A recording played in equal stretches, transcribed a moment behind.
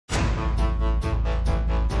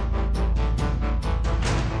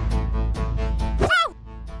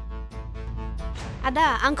आदा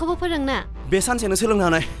आंखौबो फोरोंना बे सानसेनो सोलोंनो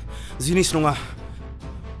हानाय जिनिस नङा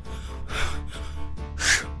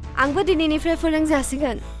आंबो दिनैनिफ्राय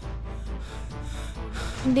फोरोंजासिगोन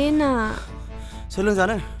दे ना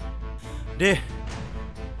सोलोंजानो दे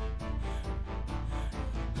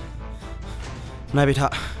नायबाय था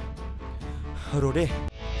र' दे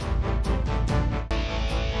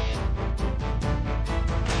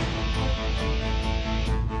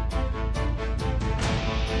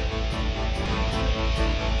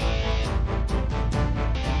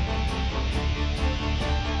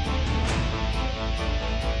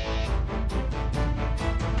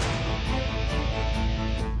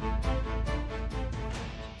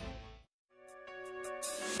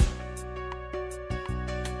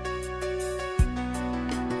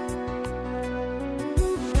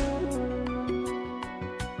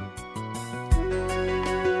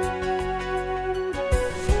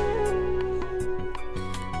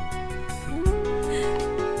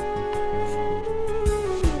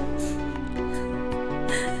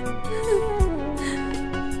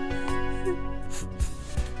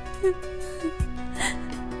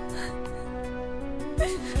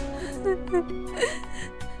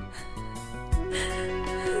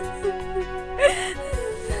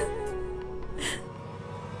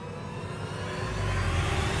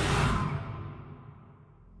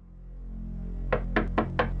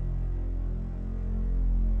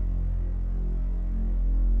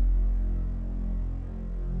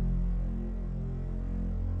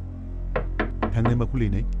थांनाय मा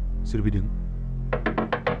खुलिनाय सोर फैदों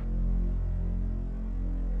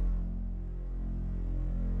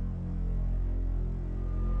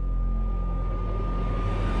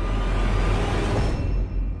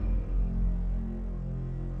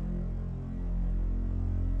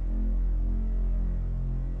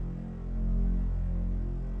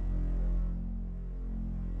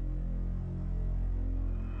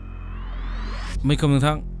मैखोम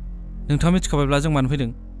नोंथाङा मिथिखाबायब्ला जों मानो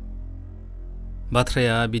फैदों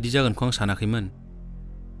बाथ्राया बिदि जागोनखौ आं सानाखैमोन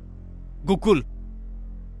गुकुल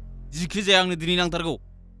जिखि जाया आंनो दिनै नांथारगौ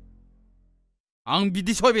आं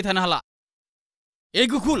बिदि सहायबाय थानो हाला ए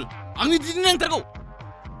गुकुल आंनो दिनै नांथारगौ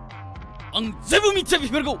आं जेबो मिथिया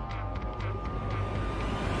बेफोरखौ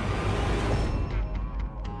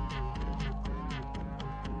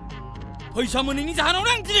फैसा मोनैनि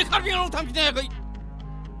जाहोनावनो आं दिनै कार्बिआंलं थांफिननो हायाखै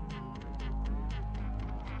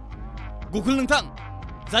गुकुल नोंथां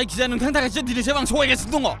जायखिजाया नोंथांनि थाखायसो दिनैसिम आं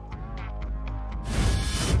सहायगासिनो दङ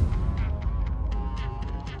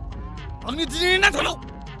आंनो दिनै नांथारगौ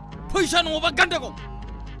फैसा नङाबा गान्दागौ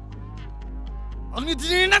आंनो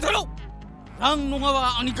दिनै नांथारगौ रां नङाबा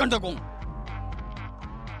आंनि गान्दागं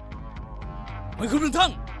मैखोम नोंथां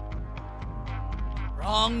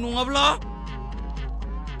रां नङाब्ला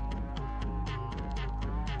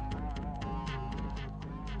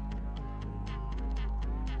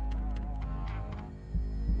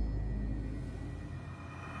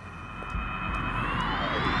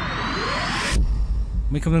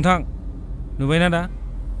मैखोम नोंथां नुबायना दा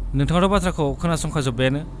नोंथाङाथ' बाथ्राखौ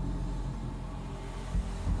खोनासंखाजोब्बायानो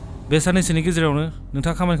बे साननैसोनि गेजेरावनो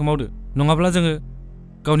नोंथाङा खामानिखौ मावदो नङाब्ला जोङो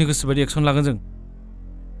गावनि गोसो बायदि एक्सन लागोन जों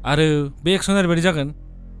आरो बे एक्सना ओरैबायदि जागोन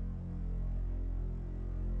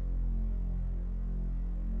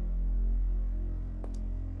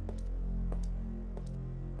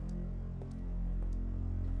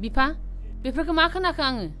बिफा बेफोरखौ मा खोनाखो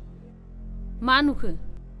आङो मा नुखो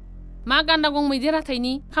मा गान्दा गं मैदेर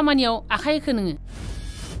हाथाइनि खामानियाव आखाइ होखो नोङो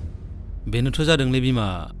बेनोथ' जादोंलै बिमा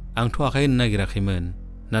आंथ' आखाइ होनो नागिराखैमोन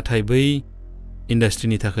नाथाय बै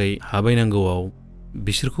इन्डास्ट्रिनि थाखाय हा बायनांगौआव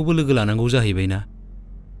बिसोरखौबो लोगो लानांगौ जाहैबायना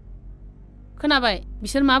खोनाबाय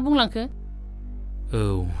बिसोर मा बुंलांखो औ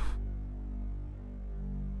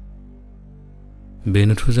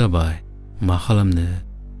बेनोथ' जाबाय मा खालामनो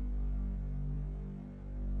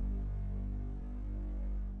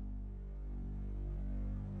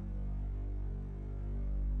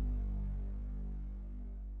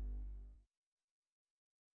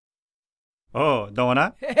दङ ना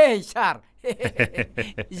सार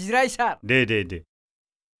जिराय सार दे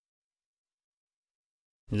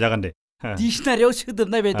जागोन दे डिक्सनारियाव सोदोब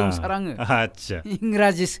नायबाय दं सार आङो आच्छा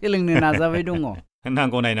इंराजि सोलोंनो नाजाबाय दङ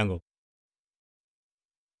नांगौ नायनांगौ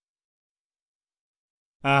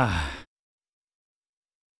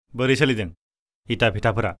बोरै सोलिदों इटा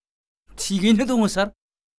फिटाफोरा थिगैनो दङ सार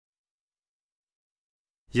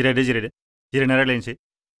जिरायदो जिरायना रायलायनोसै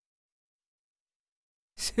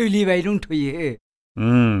सोलिबाय दंथ'यो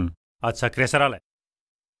आच्छा क्रेसारालाय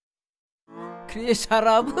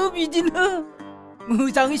क्रेसाराबो बिदिनो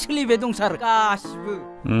मोजाङै सोलिबाय दं सार गासिबो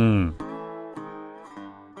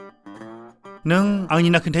नों आंनि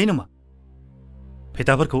ना खिन्थायो नामा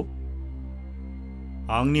फेटाफोरखौ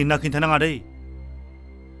आंनि होनना खिन्थानाङा दै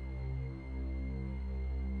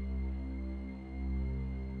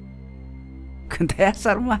खोन्थाया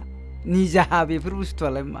सार मा निजा बेफोर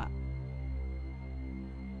बुस्थुआलाय मा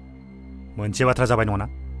मोनसे बाथ्रा जाबाय नङा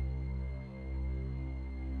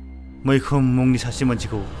मैखोम मुंनि सासे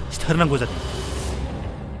मानसिखौ सिथारनांगौ जादों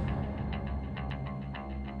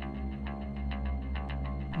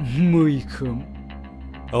मैखोम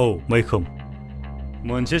औ मैखोम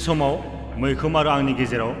मोनसे समाव मैखोम आरो आंनि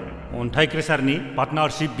गेजेराव अन्थाइ क्रेसारनि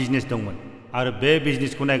पार्टनारशिप बिजनेस दंमोन आरो बे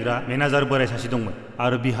बिजनेसखौ नायग्रा मेनेजार बोराय सासे दंमोन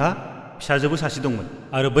आरो बिहा फिसाजोबो सासे दंमोन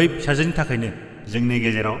आरो बै फिसाजोनि थाखायनो जोंनि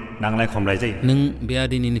गेजेराव नांलाय खमलाय जायो नों बे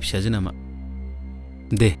आदैनिनो फिसाजो नामा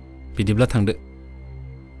दे बिदिब्ला थांदो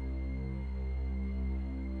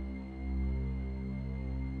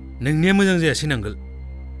नोंनिया मोजां जायासै नांगोल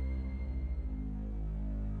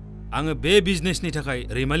आङो बे बिजनेसनि थाखाय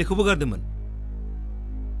रैमालिखौबो गारदोंमोन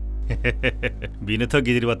बेनोथ'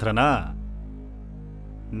 गिदिर बाथ्रा ना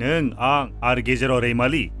नों आं आरो गेजेराव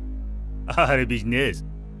रैमालि आरो बिजनेस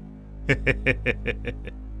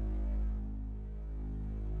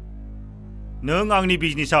नों आंनि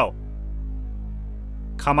बिजनेसाव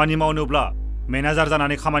खामानि मावनोब्ला मेनेजार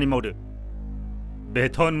जानानै खामानि मावदो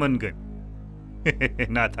बेथन मोनगोन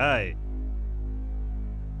नाथाय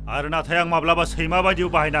आं माब्लाबा सैमा बायदियाव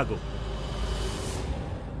बाहायनो हागौ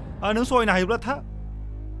नों सहायनो हायोब्ला था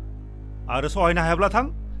आरो सहायनो हायाब्ला थां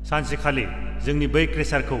सानसेखालि जोंनि बै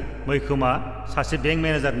क्रेसारखौ मैखोमा सासे बेंक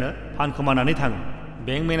मेनेजारनो फानखोमानानै थाङो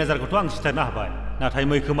बेंक मेनेजारखौथ' आं सिथारनो हाबाय नाथाय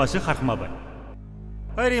मैखोमासो खारखोमाबाय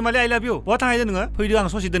ओइ रैमालि आइ लाभ इउ बहा थांनायदों नोङो फैदो आं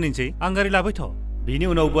ससे दोनैनोसै आं गारि लाबोयथ' बिनि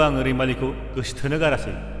उनावबो आङो रैमालिखौ गोसोथोनो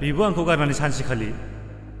गारासै बिबो आंखौ गारनानै सानसेखालि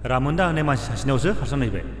रामोनदा होननाय मानसि सासेनावसो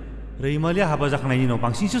खारसनहैबाय रैमालिया हाबा जाखांनायनि उनाव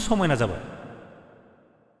बांसिनसो समायना जाबाय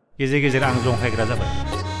गेजेर गेजेर आं जंखायग्रा जाबाय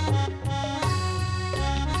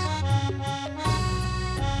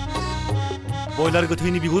बयलार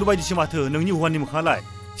गोथैनि बिगुर बायदिसो माथो नोंनि हौवानि मोखाङालाय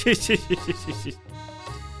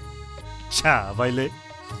जाबायलै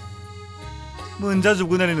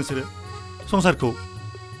मोनजाजोबगोन आरो नोंसोरो संसारखौ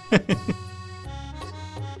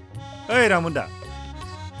ओइ रामोनदा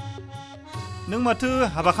नों माथो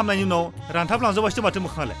हाबा खालामनायनि उनाव रानथाब लांजोबायसो माथो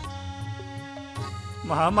मोखाङालाय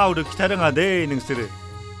माहा मावदो खिथा रोङा दे नोंसोरो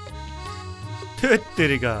थोद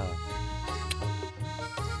तेरिका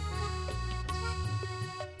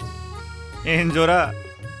एन्जरा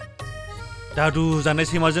दादु जानाय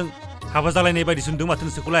सैमाजों हाबा जालायनाय बायदि नुदों माथो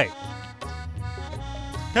नोंसोरखौलाय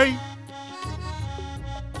थै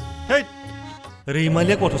थै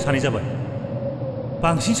रैमालिया गथ' सानै जाबाय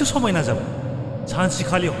बांसिनसो समायना जाबाय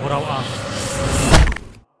सानसेखालि हराव आं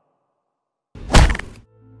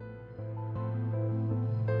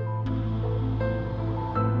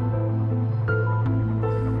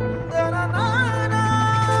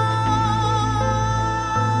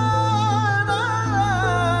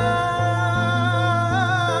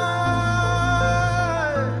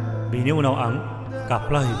बेनि उनाव आं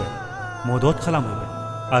गाफ्लाहैबाय मदद खालामहैबाय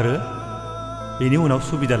आरो बेनि उनाव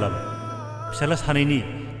सुबिदा लाबाय फिसाला सानैनि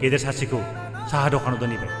गेदेर सासेखौ साहा दखानाव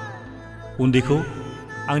दोनहैबाय उन्दैखौ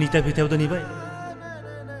आंनि इटा भिटायाव दोनहैबाय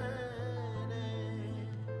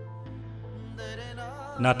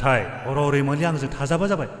नाथाय हराव रैमालिया आंजों थाजाबा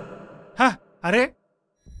जाबाय हा आरे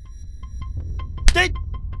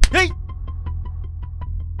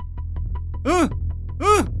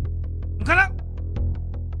ओंखारा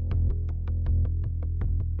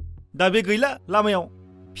दा बे गैला लामायाव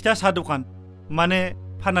फिथा साहा दखान माने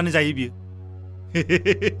फाननानै जायो बियो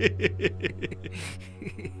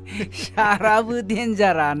साराबो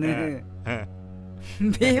डेन्जारानो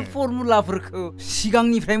बे फर्मुलाफोरखौ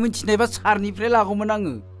सिगांनिफ्राय मिथिनायबा सारनिफ्राय लागौमोन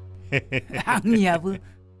आङो आंनियाबो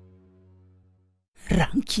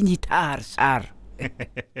रांखिनिथार सार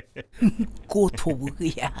गथ'बो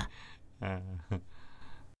गैया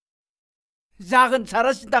जागोन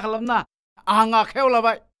सारा सिन्था खालामना आं आखायाव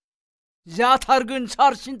लाबाय जाथारगोन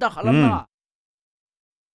सार सिन्था खालामनाङा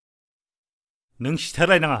नों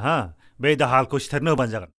सिथारलायनाङा हा बे दाहालखौ सिथारनो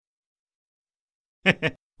होबानो जागोन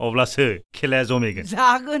अब्लासो खेलाया जमेगोन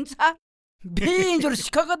जागोन सार बे एन्जर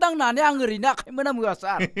सिखाखौ दांनानै आं ओरैनो आखाइ मोनामोआ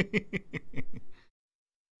सार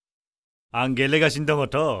आं गेलेगासिनो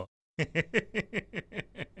दङथ'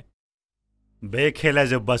 बे खेलाया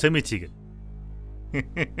जोब्बासो मिथिगोन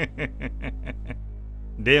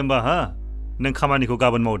दे होमबा हा नों खामानिखौ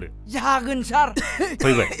गाबोन मावदो जागोन सार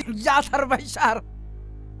फैबाय जाथारबाय सार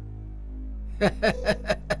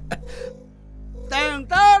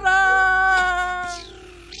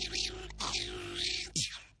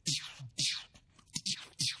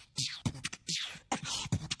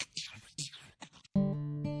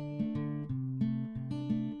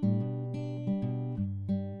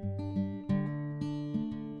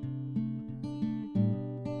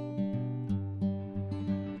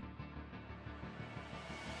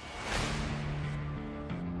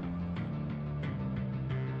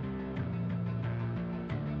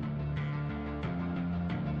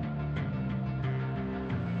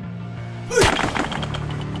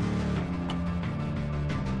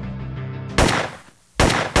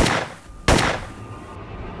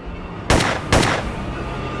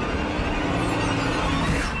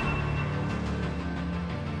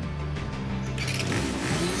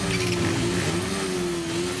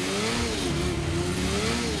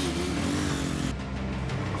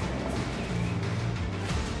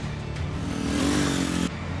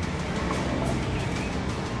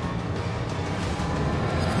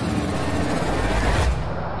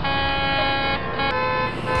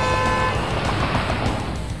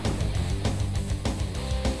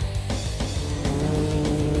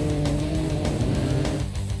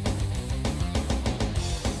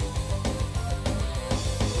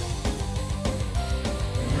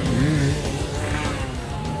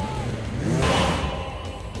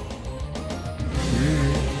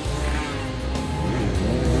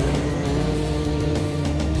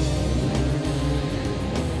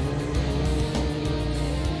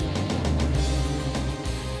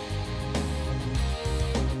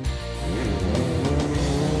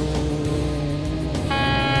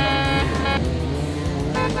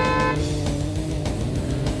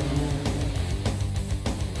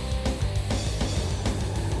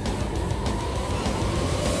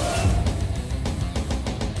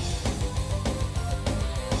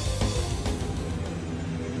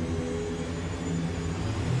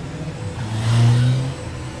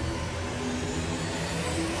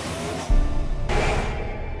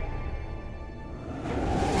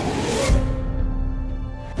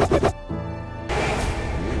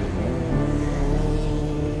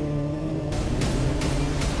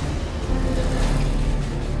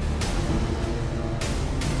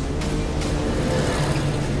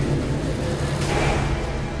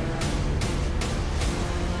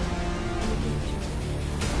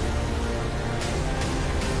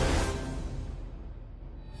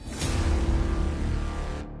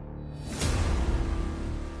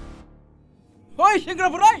ओइ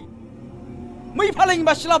सेंग्राफोराय मै फालांगि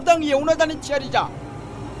मासे लाबोदों आं एवना जानो थियारि जा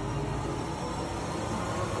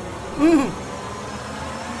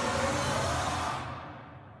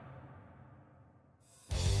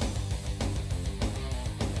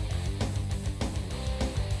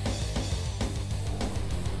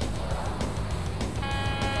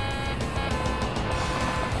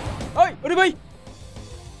ओइ ओरै बै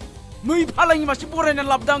मै फालांगि मासे बरायना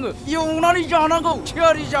लाबोदों आङो एवनानै जानांगौ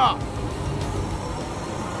थियारि जा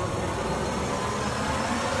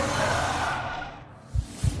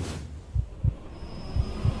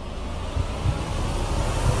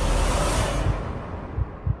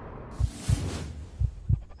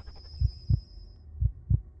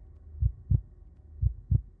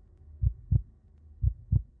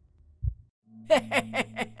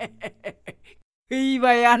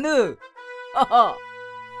फैबायानो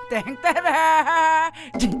टें टेरा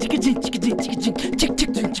जिं जिं जिं जिं जिं जिं जिं जिं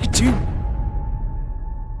जिं जिं जिं जिं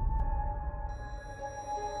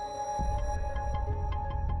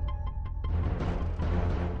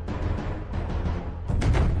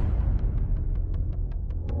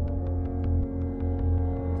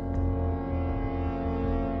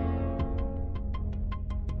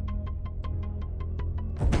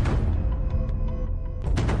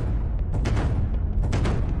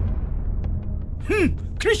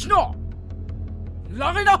कृष्ण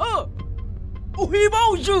लागायना हो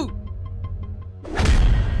उहिबावजो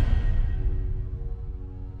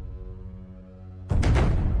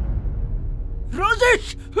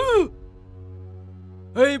राजेश हो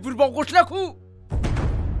ओइ बुरबाव गस्लाखौ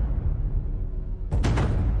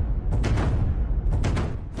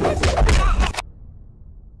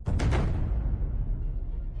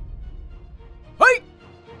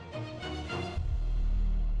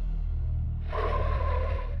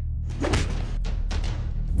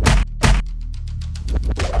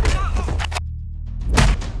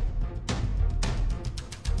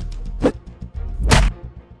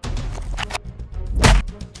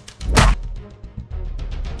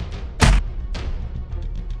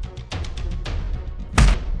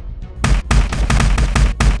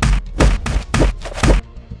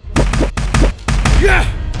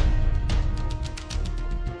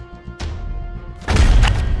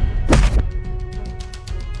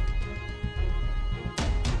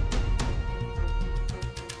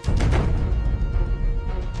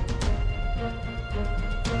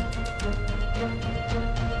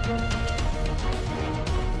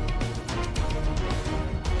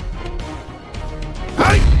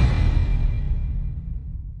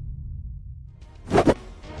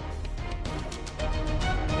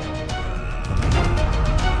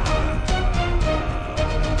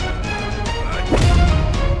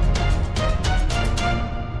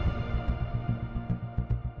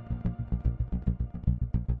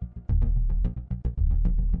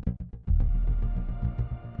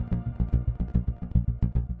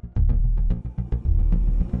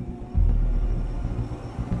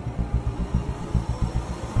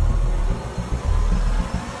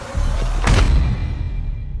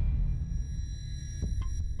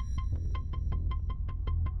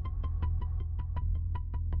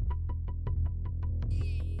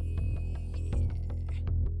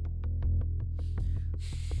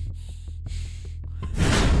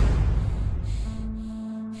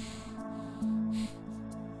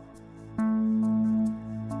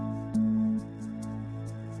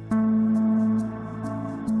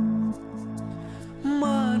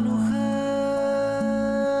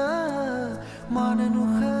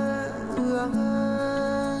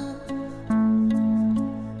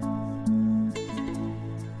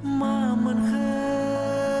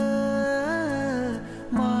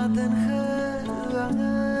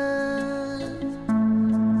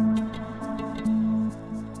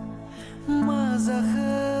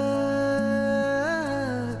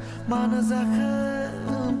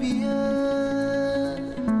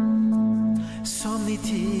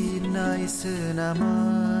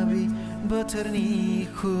Senamabi boterni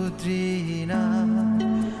khudrina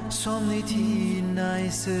somniti nai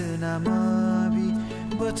senamabi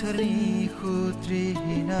boterni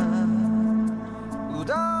khudrina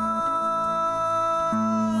udang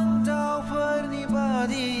daufarni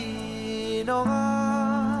badi nonga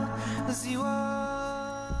ziwa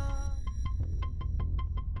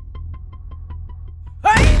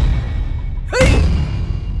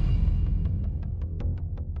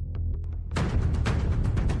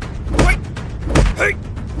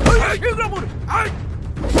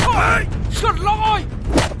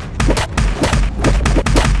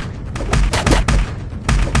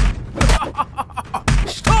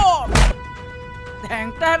Stop!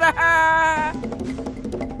 Teng tada!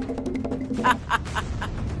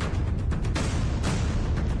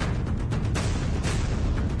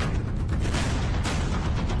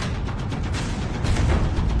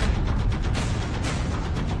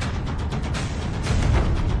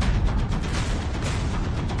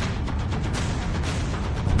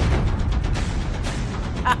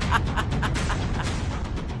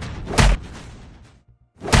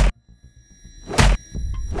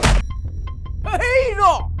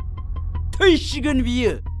 थैसिगोन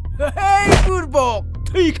बियो हेय बुरबक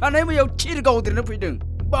थैखानाय मैयाव थिर गावदेरनो फैदों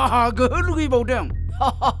बाहागो लुगैबावदों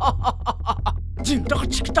जिं ताका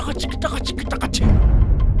चिक ताका चिक ताका चिक ताका चिक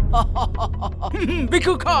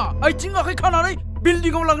बेखौ खा आथिं आखाइ खानानै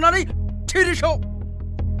बिल्डिंआव लांनानै टेरेसाव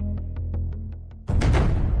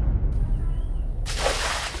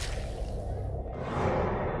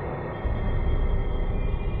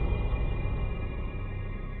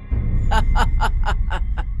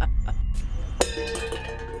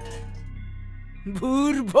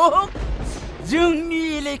बुरबक जोंनि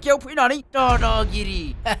एलेकायाव फैनानै दादागिरि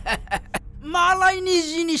मालायनि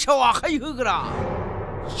जिनिसाव आखाइ होग्रा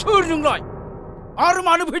सोर नोंलाय आरो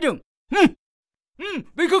मानो फैदों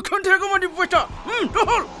बेखौ खोन्थायागौमानि बुंबाय था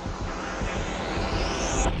दाहल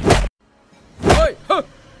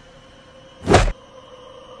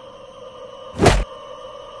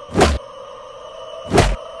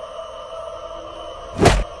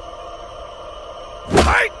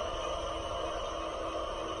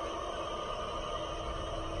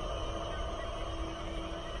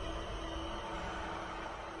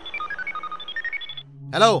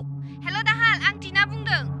हेलौ हेल' दाहाल आं टिना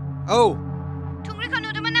बुंदों औ थुंग्रिखौ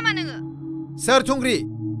नुदोंमोन नामा नोङो सोर थुंग्रि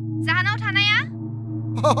जाहानाव थानाया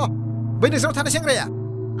बै नोंसोराव थानाय सेंग्राया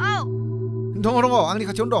औ दङ आंनि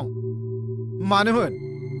खाथियावनो दं मानोमोन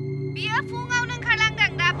बियो फुङावनो ओंखारलांदों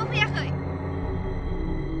दाबो फैयाखै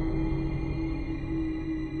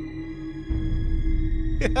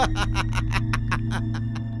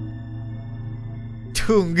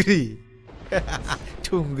थुंग्रि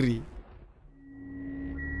थुंग्रि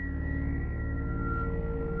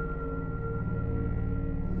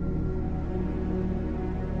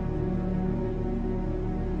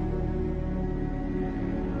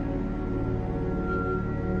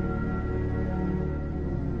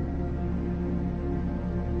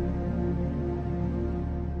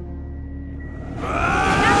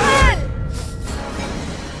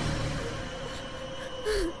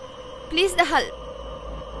प्लिज दाहाल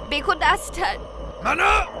बेखौ दा सिथार मानो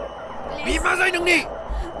बिमा जाय नोंनि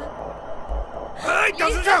ओइ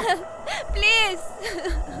दावजुजों प्लिज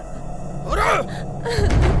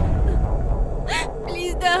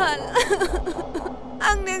प्लिज दाहाल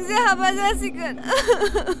आं नोंजों हाबा जासिगोन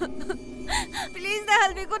प्लिज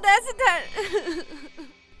दाहाल बेखौ दा सिथार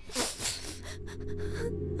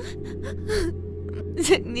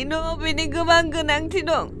जोंनि न'आव बेनि गोबां गोनांथि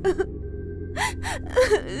दं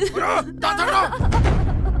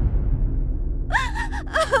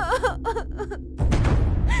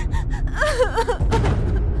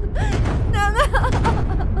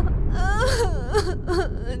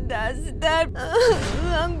दासिदार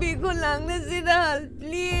आं बेखौ लांनोसै दाहाल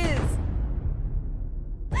प्लिज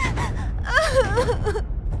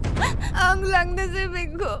आं लांनोसै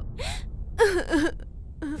बेखौ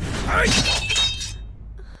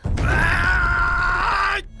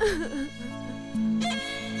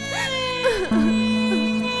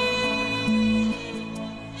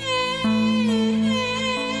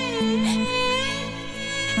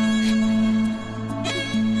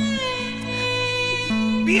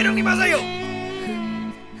बियो नोंनि मा जायो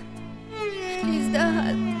प्लिज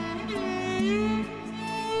दाहाल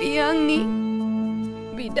बियो आंनि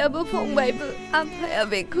बिदाबो फंबायबो आफाया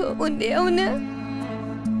बेखौ उन्दैयावनो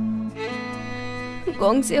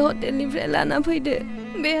गंसे हटेलनिफ्राय लाना फैदो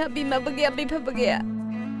बेहा बिमाबो गैया बिफाबो गैया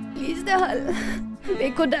प्लिज दाहाल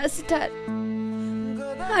बेखौ दा सिथार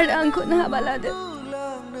आरो आंखौनो हाबा लादो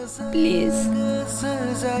प्लिज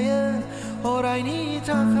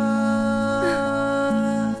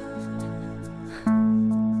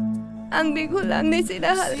आं बेखौ लांनोसै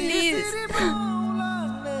दाहाल प्लिज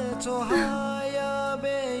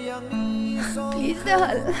प्लिज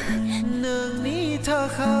दाहाल नोंनि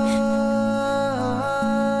थाखाय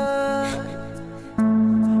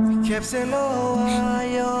खेबसेल'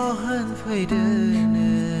 आय' होनफैदोनो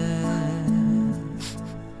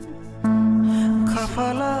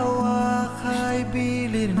खाफालाव आखाइ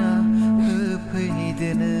बिलिरना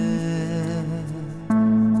होफैदोनो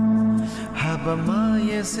हाबामा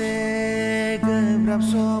एसे गोब्राब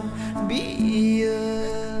सम बियो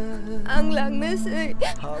आं लांनोसै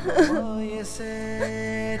हाबामा एसे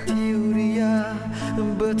थिउरिया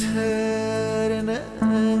बोथोर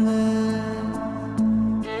नोङो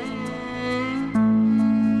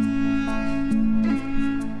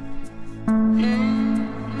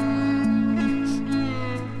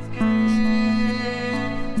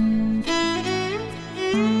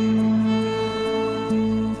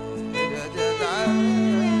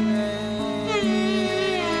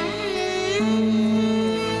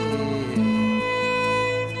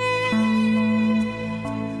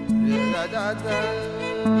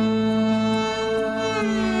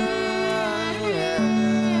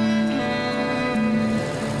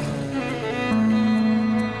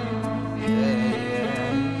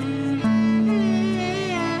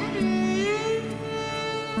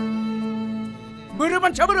बोरो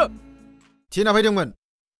मानसिया बोरो थिना फैदोंमोन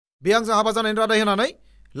बे आंजों हाबा जानायनि रादाय होनानै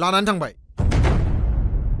लानानै थांबाय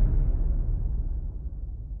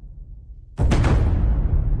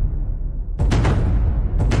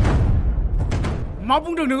मा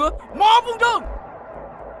बुंदों नोङो मा बुंदों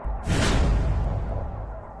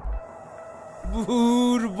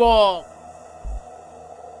बुरबक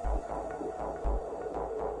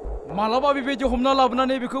मालाबा बेबायदि हमना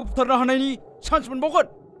लाबोनानै बेखौ बुथारनो हानायनि चान्स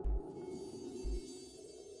मोनबावगोन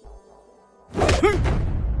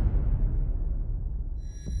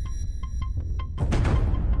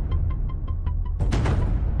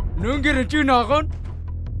नों गेरेन्टि होनो हागोन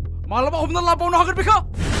मालाबा हमना लाबावनो हागोन बेखौ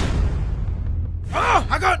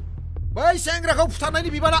हागोन बै सेंग्राखौ बुथारनायनि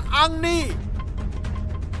बिबाना आंनि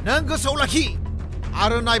नों गोसोआव लाखि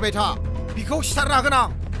आरो नायबाय था बिखौ सिथारनो हागोन आं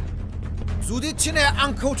जुदि थिनाया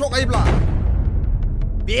आंखौ थगायोब्ला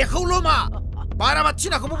बेखौल' मा बाराबा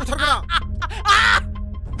थिनाखौबो बुथारगोन आं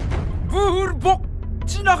बुरबक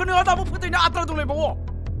थिनाखौ नोंहा दाबो फोथायनो आद्रा दंलायबावो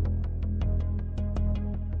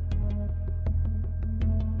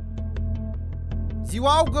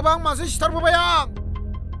जिउआव गोबां मानसि सिथारबोबाय आं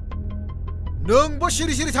नोंबो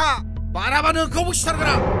सिरि सिरि था बाराबा नोंखौबो सिथारगोन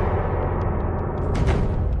आं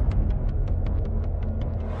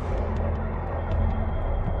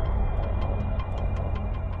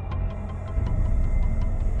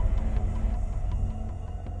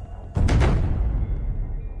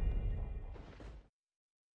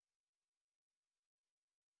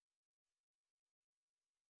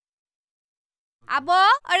आब'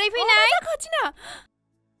 ओरै फैनाय खाथिना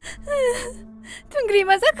थुंग्रि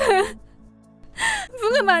मा जाखो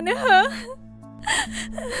बुङो मानो हो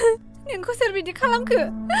नोंखौ सोर बिदि खालामखो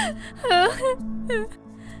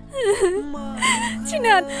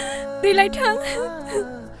चिना दैलाय थां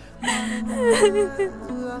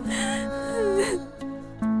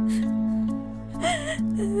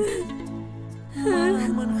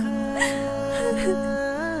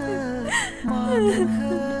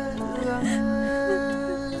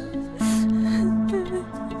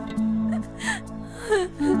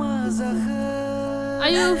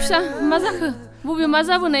आयौ फिसा मा जाखो बबे मा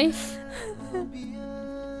जाबोनाय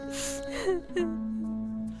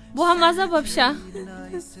बहा मा जाबा फिसा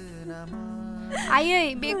आयै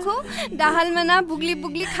बेखौ दाहाल मोना बुग्लि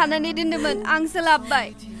बुग्लि खानानै दोन्दोंमोन आंसो लाबबाय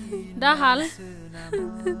दाहाल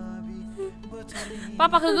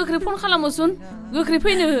पापाखौ गोख्रै फन खालामोसुन गोख्रै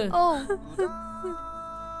फैनो हो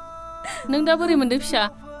नों दा बोरै मोनदों फिसा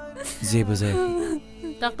जेबो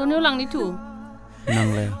जायाखै डाक्टरनियाव लांनि थु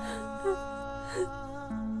नांलाया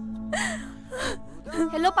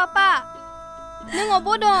हेल' पापा नों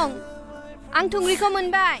अबाव दं आं थुंग्रिखौ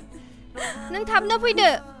मोनबाय नों थाबनो फैदो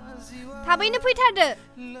थाबैनो फैथारदो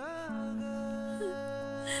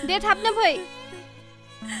दे थाबनो फै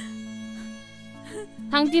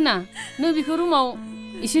थां दिना नों बिखौ रुमाव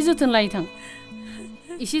एसे जोथोन लायो थां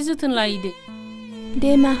एसे जोथोन लायदो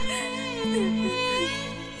दे मा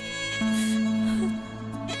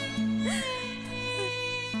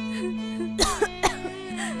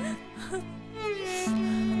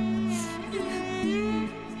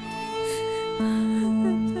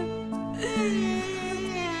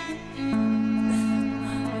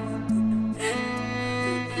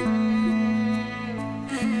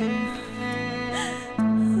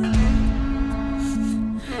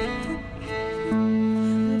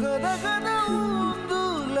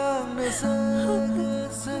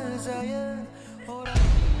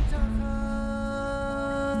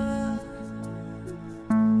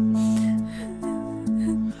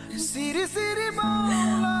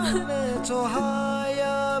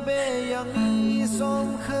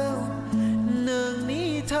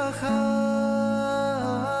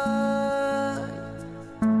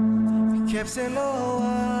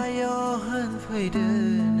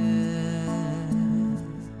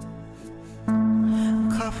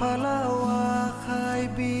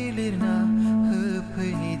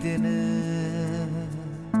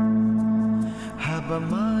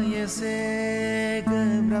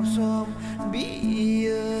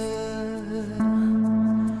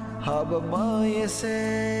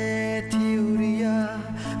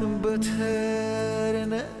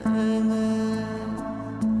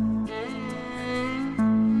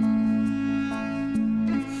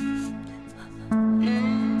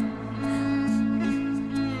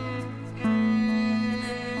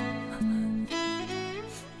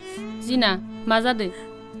जिना मा जादों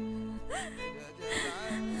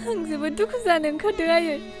आं जोबोद दुखु जानो ओंखारदों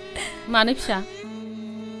आयै मानो फिसा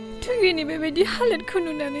थुंग्रिनि बेबायदि हालोदखौ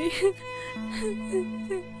नुनानै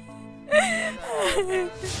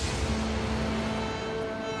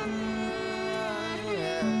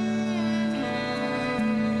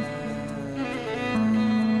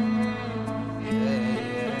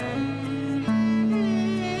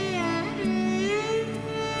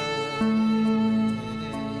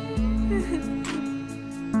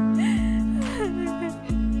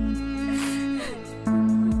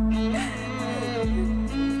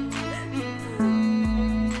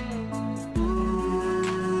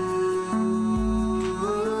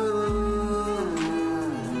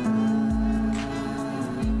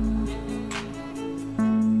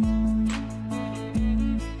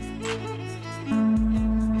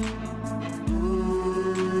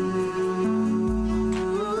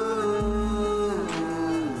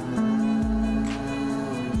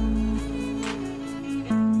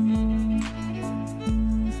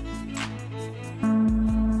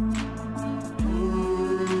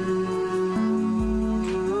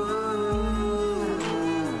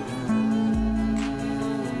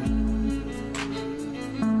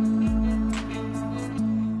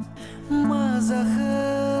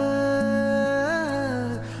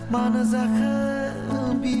जाखो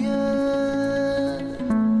बियो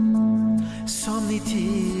समनि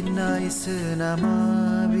थिननायसो नामा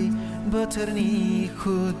बि बोथोरनि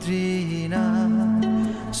खुद्रिना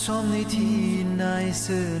समनि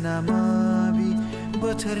थिननायसो नामा बि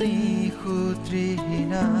बोथोरनि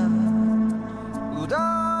खुद्रिना उदां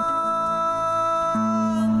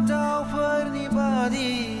दाउफोरनि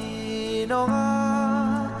बादि नङा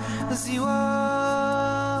जिउआ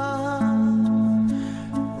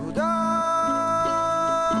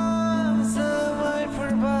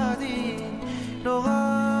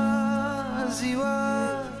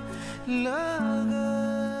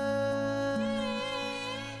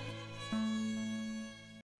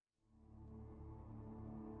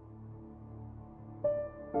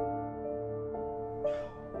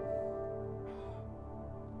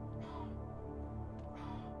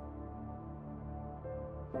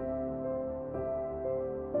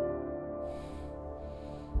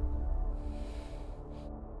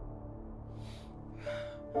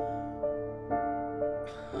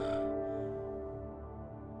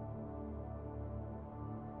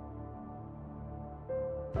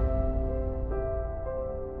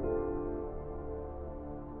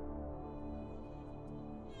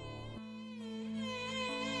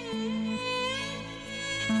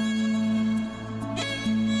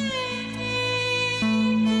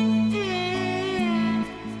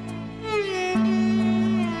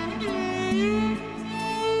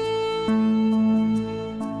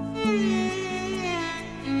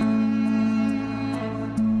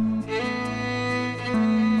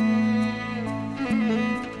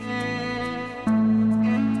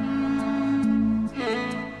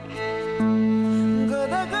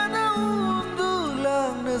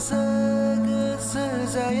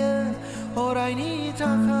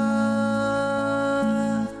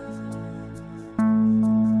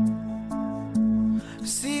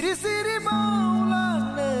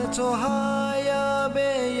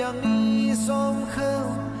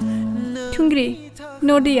Tungri,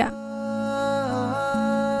 Nodia.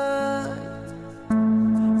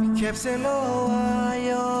 खेबसेल'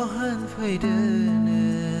 आयाव होनफैदोनो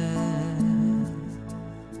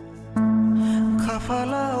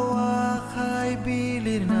खाफालाव आखाइ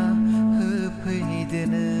बिलिरना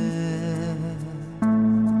होफैदोनो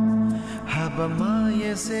हाबा मा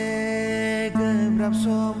एसे गोब्राब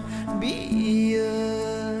सम बियो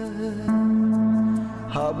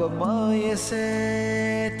हाबा मा एसे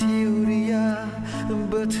थिउरिया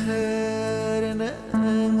बोथोर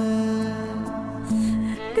नोङो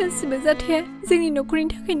गासिबो जाथाया जोंनि न'खरनि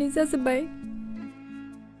थाखायनो जाजोब्बाय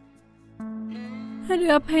आरो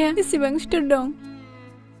आफाया बेसेबां सुथुर दं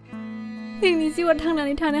जोंनि जिउआव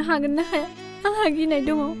थांनानै थानो हागोन ना हाया आंहा गिनाय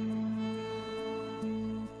दङ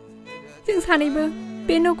जों सानैबो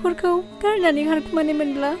बे न'खरखौ गारनानै खारखुमानाय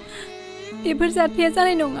मोनब्ला बेफोर जाथाया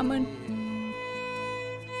जानाय नङामोन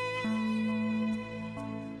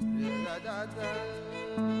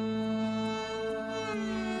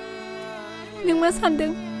नों मा सान्दों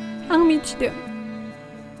आं मिथिदों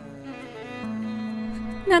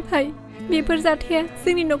नाथाय बेफोर जाथाया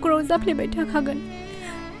जोंनि न'खराव जाफ्लेबाय थाखागोन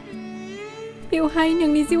बेवहाय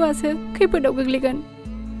नोंनि जिउआसो खैफोदाव गोग्लैगोन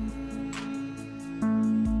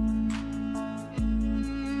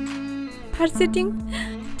फारसेथिं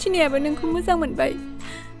थिनायाबो नोंखौ मोजां मोनबाय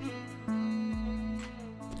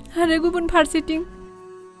आरो गुबुन फारसेथिं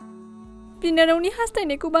बिनानावनि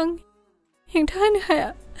हास्थायनायखौबो आं हेंथा होनो हाया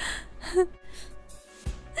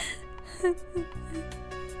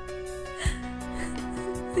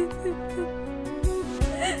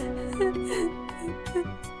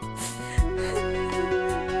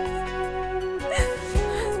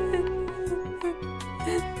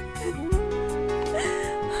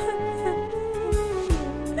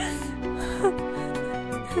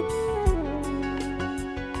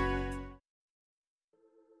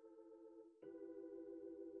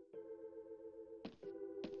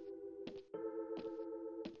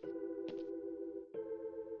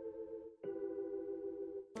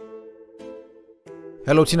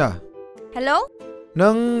हेलौ टिना हेलौ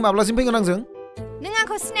नों माब्लासिम फैगोन आंजों नों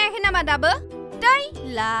आंखौ सिनायाखै नामा दाबो दै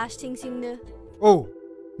लास्टिंसिंनो औ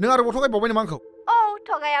नों आरोबाव थगायबावबाय नामा आंखौ औ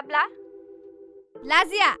थगायाब्ला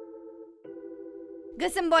लाजिया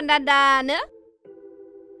गोसोम बन्दा दानो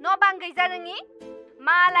न' बां गैजा नोंनि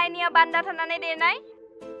मालायनिया बान्दा थानानै देनाय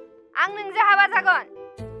आं नोंजों हाबा जागोन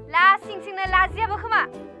लास्टिंसिंनो लाजियाबो खोमा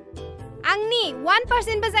आंनि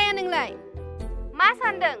 1% बो जाया नोंलाय मा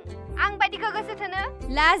सान्दों आं बायदिखौ गोसो थोनो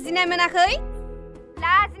लाजिनाय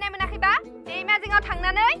मोनाखैबा दैमा जिङाव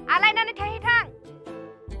थांनानै आलायनानै थाहैथां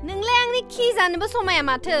नोंलाय आंनि खि जानोबो समाया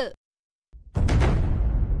माथो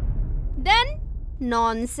दोन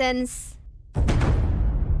ननसेन्स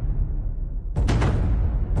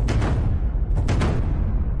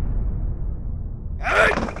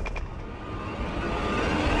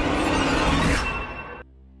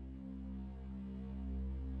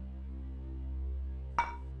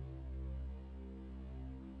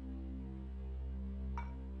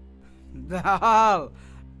दाहाल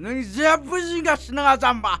नों जेबो जिंगासिनो नाङा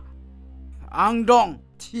जाम्बा आं दं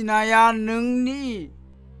थिनाया नोंनि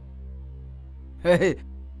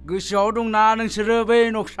गोसोआव दंना नोंसोरो बै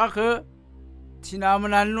नक्साखौ थिना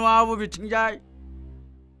मोनानि न'आ बबेथिंजाय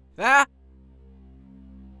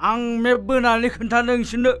आं मेप बोनानै खोन्थादों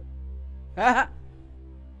नोंसोरनो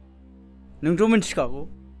नोंथ' मिथिखागौ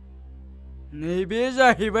नैबे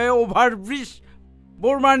जाहैबाय अभार ब्रिज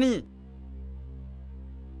बरमानि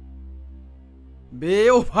बे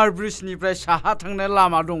अभार ब्रिजनिफ्राय साहा थांनाय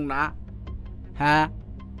लामा दंना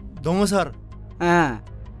दङ सार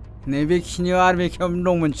नैबे खिनियाव आर्मि केम्प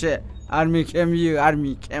दं मोनसे आर्मि केम्प इयो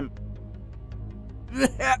आर्मि केम्प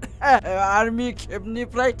आर्मि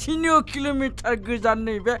केम्पनिफ्राय 3 किल'मिटार गोजान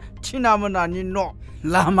नैबे थिनामोनानि न'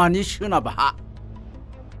 लामानि सोनाबहा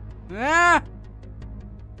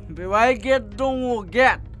बेवहाय गेट दङ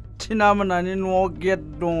गेट थिनामोनानि न'आव गेट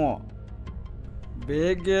दङ बे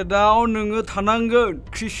गेटआव नोङो थानांगोन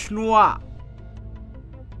कृष्णआ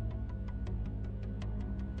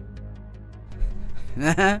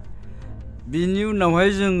बिनि उनावहाय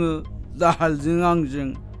जोङो दाहालजों आंजों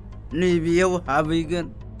नैबेयाव हाबहैगोन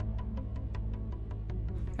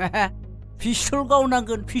पिस्तल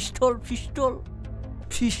गावनांगोन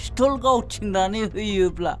पिस्तल गावथिंनानै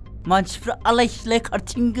होयोब्ला मानसिफ्रा आलाय सिलाय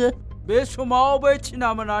खारथिंगोन बे समाव बै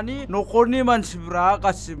थिनामोनानि न'खरनि मानसिफ्रा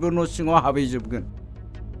गासिबो न' सिङाव हाबहैजोबगोन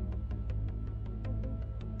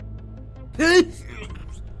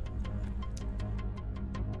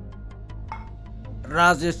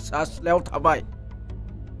राजेश सासलायाव थाबाय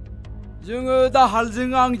जोङो दाहालजों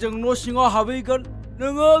आंजों न' सिङाव हाबहैगोन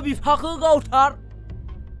नोङो बिफाखौ गावथार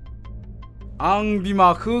आं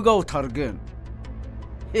बिमाखौ गावथारगोन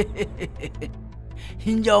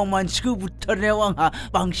हिनजाव मानसिखौ बुथारनायाव आंहा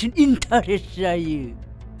बांसिन इन्टारेस्ट जायो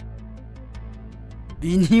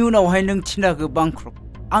बिनि उनावहाय नों थिनाखौ बांख्रब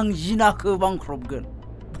आं जिनाखौ बांख्रबगोन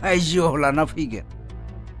बायजोआव लाना फैगोन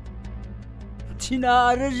थिना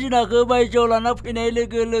आरो जिनाखौ बायजोआव लाना फैनाय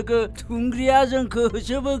लोगो लोगो थुंग्रिया जोंखौ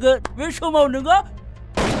होसोबोगोन बे समाव नोङो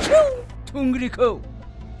थुंग्रिखौ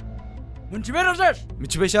मिथिबाय राजेश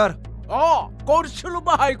मिथिबाय सार गरसेल'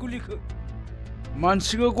 बाहाय गुलिखौ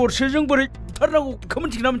मानसिखौ गरसेजों बोरै बुथारनांगौ बेखौ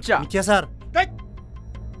मिथिगोन ना मिथिया मिथिया सार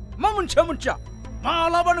मा मिथिया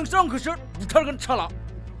मालाबा नोंसोर आंखौसो बुथारगोन साला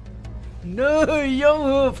नैयाव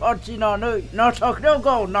हो फाथिनानै नाथाख्रियाव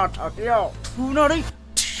गाव नाथाख्रियाव थुनानै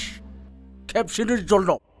खेबसेनो जल्द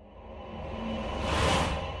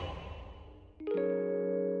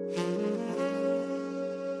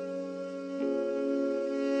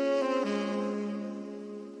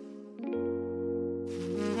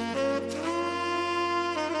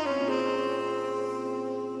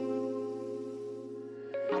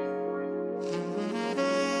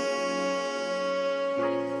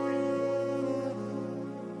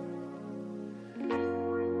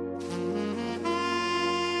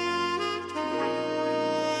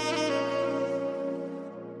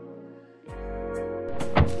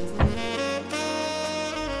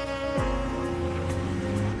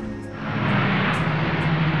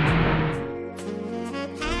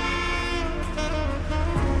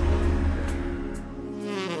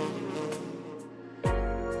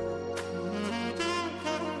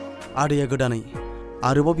आदैया गोदानै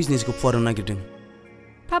आरोबाव बिजनेसखौ फुवारनो नागिरदों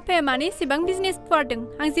पापाया मानो एसेबां बिजनेस फुवारदों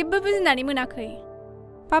आं जेबो बुजिनानै मोनाखै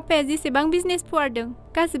पापाया जेसेबां बिजनेस फुवारदों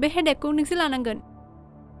गासिबो हेडेकखौ नोंसो लानांगोन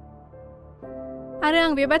आरो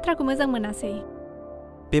आं बे बाथ्राखौ मोजां मोनासै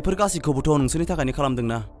बेफोर गासैखौबोथ' नोंसोरनि थाखायनो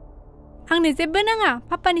खालामदोंना आंनो जेबो नाङा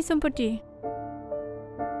पापानि सम्पति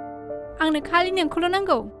आंनो खालि नोंखौल'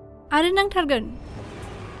 नांगौ आरो नांथारगोन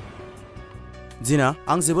जिना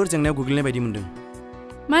आं जोबोर जेंनायाव गोग्लैनाय बायदि मोनदों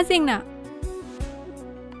मा जेंना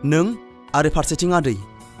नों आरो फारसेथिं आदै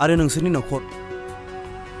आरो नोंसोरनि न'खर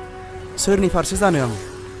सोरनि फारसे जानो आं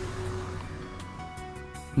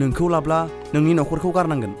नोंखौ लाब्ला नोंनि न'खरखौ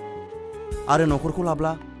गारनांगोन आरो न'खरखौ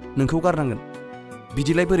लाब्ला नोंखौ गारनांगोन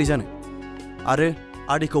बिदिलाय बोरै जानो आरो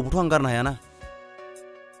आदैखौबोथ' आं गारनो हायाना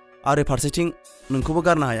आरो फारसेथिं नोंखौबो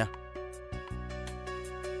गारनो हाया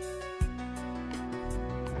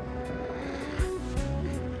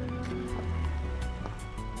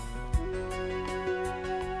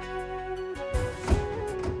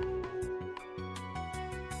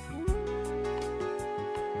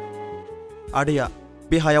आदैया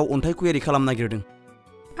बे हायाव अन्थाइ कुयारि खालामनो नागिरदों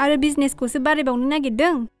आरो बिजनेसखौसो बारायबावनो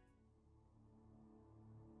नागिरदों।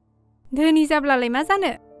 धोनि जाब्लालाय मा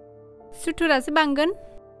जानो? सुथुरासो बांगोन।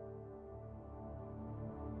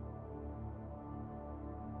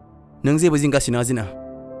 नों जेबो जिंगासिनो आजिना।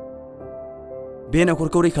 बे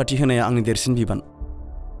नखरखौ रैखाथि होनाया आंनि देरसिन बिबान।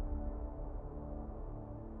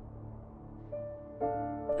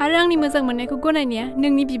 आरो आंनि मोजां मोननायखौ गनायनाया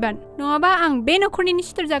नोंनि बिबान। नङाबा आं बे नखरनि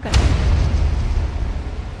सिथर जागोन।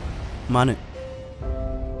 मानो?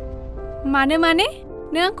 माने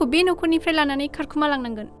नों आंखौ बे नखरनिफ्राय लानानै खारखुमा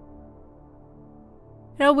लांनांगोन।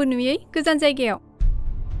 रावबो नुयै गोजान जायगायाव।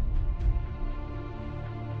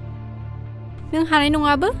 नों हानाय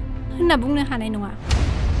नङाबो होनना बुंनो हानाय नङा।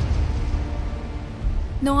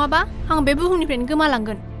 नङाबा आं बे बुहुमनिफ्रायनो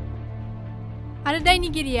गोमालांगोन। आरो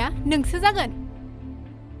दायनिगिरिया नोंसो जागोन।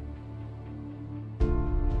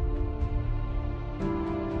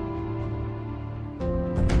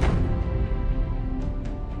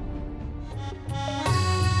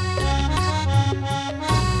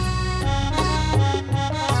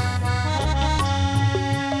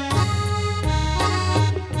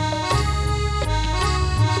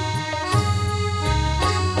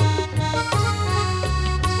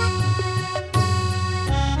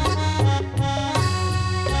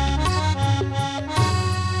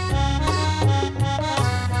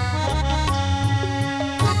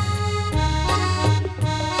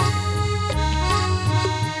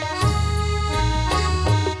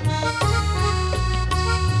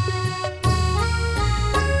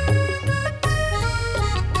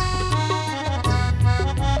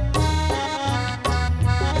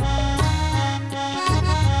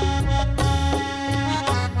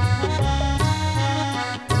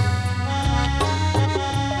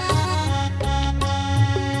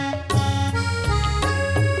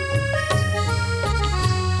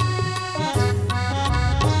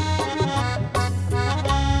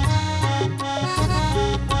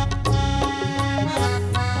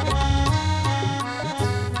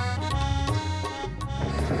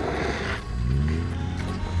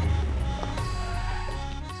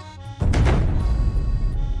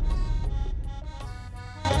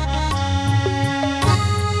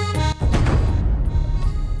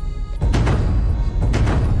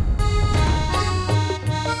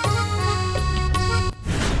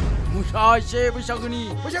 사세 बैसागोनि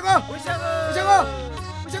बैसागो बैसागो बैसागो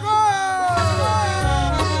बैसागो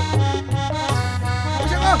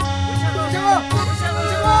बैसागो बैसागो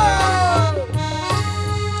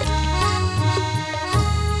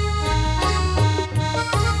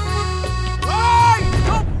Hey!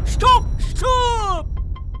 Stop! Stop!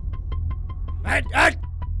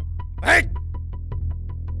 Wait!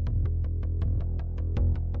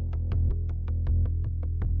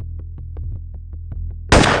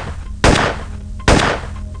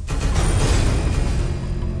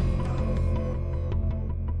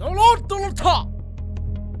 Tolong ta!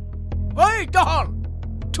 Hei, dahal!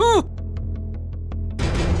 Tu!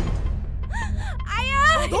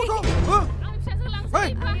 Ayah! Tolong! Hei!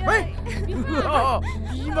 Hei!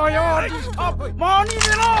 Bimaya, stop! Mani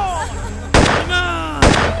nila! Bima!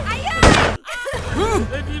 Ayah!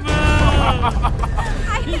 Bima!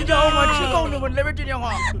 Tidak macam kau ni menlewat dia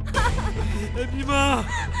ha. Bima!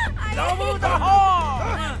 Kamu dahal!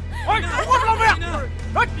 Hei, kau belum ya?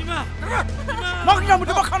 Bima! Maknya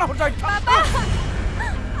muda makan apa saja?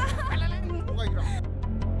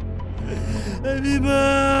 Bima!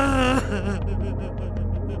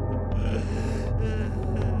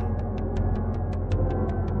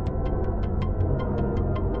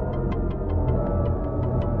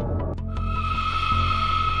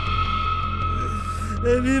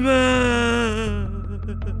 Bima!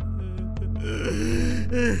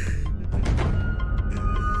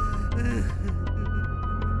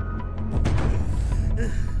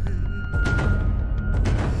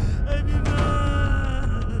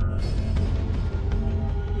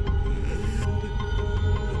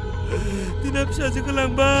 Tidak bisa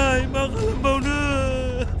sekelambay, makalambau na.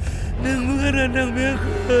 Nang mengarandang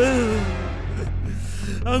mereka.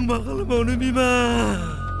 Ang makalambau na, Bima.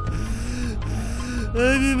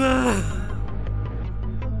 Bima.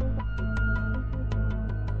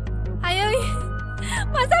 Ayoy,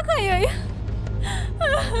 masak ayoy.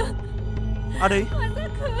 Aday,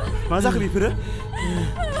 मा जाखो बेफोरो?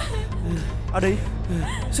 आदै,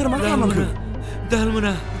 सोर मा खालामखो?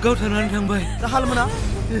 दाहालमोना गाव थानानै थांबाय। दाहालमोना?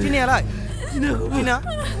 दिनैयालाय?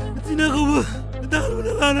 दिनाखौबो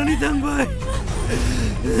दाहालमोना लानानै थांबाय।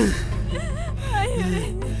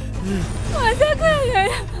 मा जाखो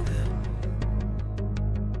आयोy?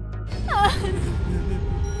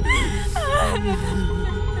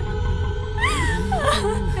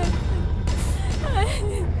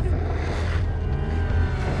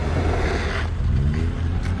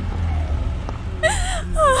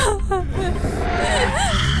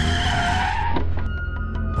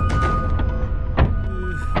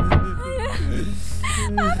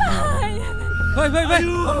 Baik.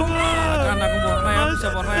 Akan aku borna ya, bisa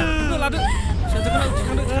borna ya. Tuh, ladu. Saya cepat ladu.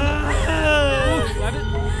 Ladu.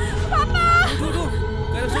 Papa. Tuh.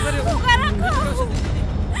 Gak usah kari. Bukan aku.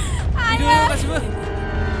 Ayah. Kasih bah.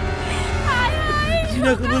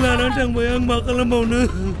 Sina kebenaran yang bayang bakal mau ne.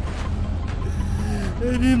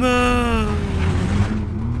 Ini mah.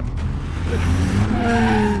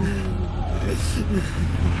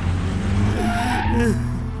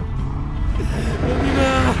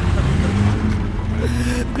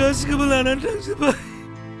 Kasih kebenaran yang sebaik.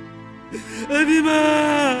 Ini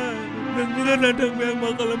mah. Kebenaran yang bayang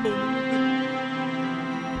bakal mau.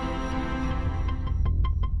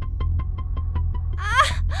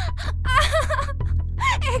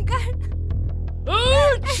 Egan.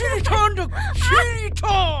 Cerita.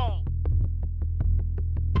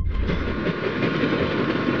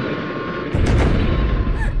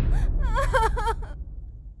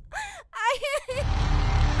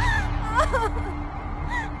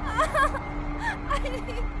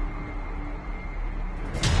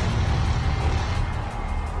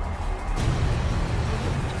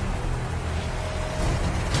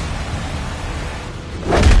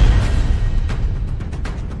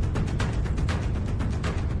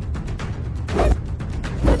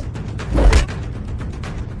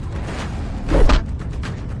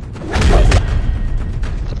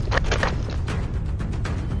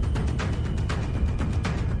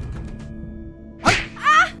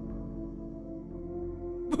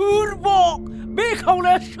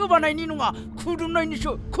 Sobanayni nonga,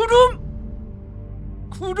 kudumnayniso. Kudum.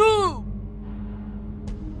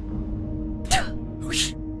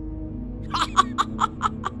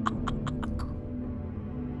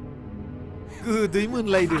 Goदै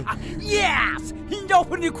मोनलायदों. Yes!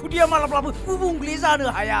 हिन्जावफोरनि खुदिया मालाब्लाबो गुबुंले जानो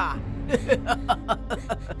हाया.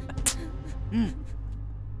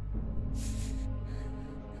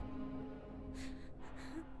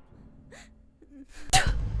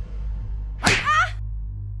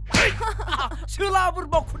 सोलाबुर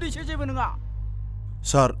बावखुदैसो जेबो नङा.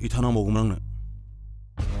 सार इथा नांबावगौमोन आंनो.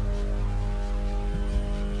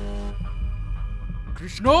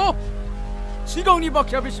 कृष्ण सिगांनि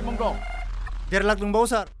बाखिया बेसेबां दं? 1.5 लाख दंबावो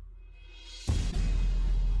सार.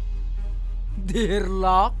 1.5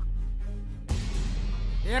 लाख?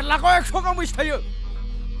 1.5 लाखआव 100 गांबेसे थायो?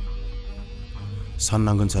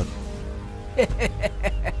 साननांगोन सार.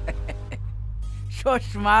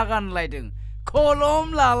 ससमा गानलायदों, कलम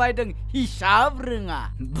लालायदों, हिसाब रोङा.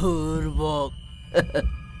 बुरबक.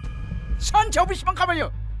 सानसेयाव बेसेबां खामायो?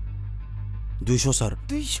 200 सार.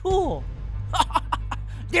 200?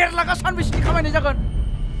 1.5 लाखआ सानबेसेनि खामायनाय जागोन?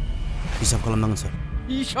 हिसाब खालामनांगोन सार.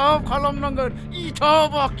 हिसाब खालामनांगोन. इथा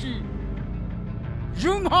बाखि.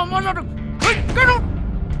 जोंहा मा जादों? फैगोन!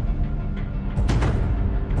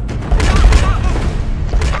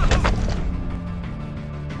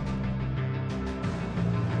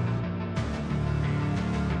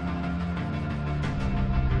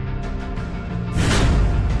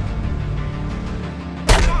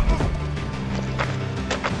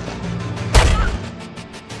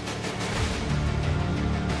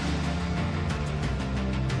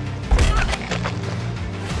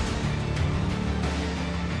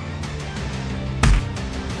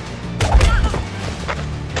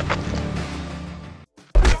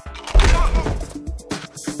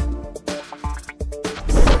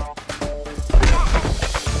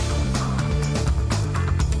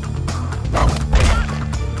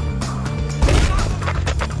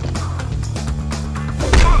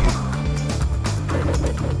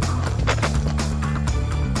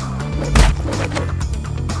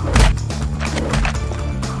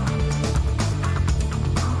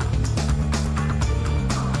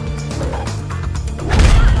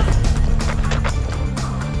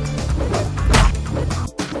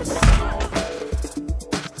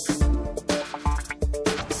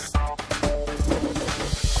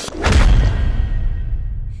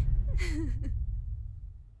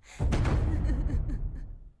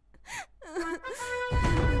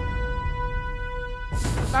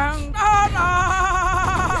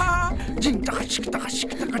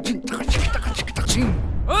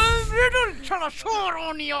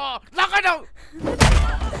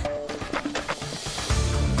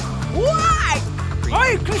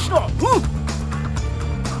 Hey, Krishna!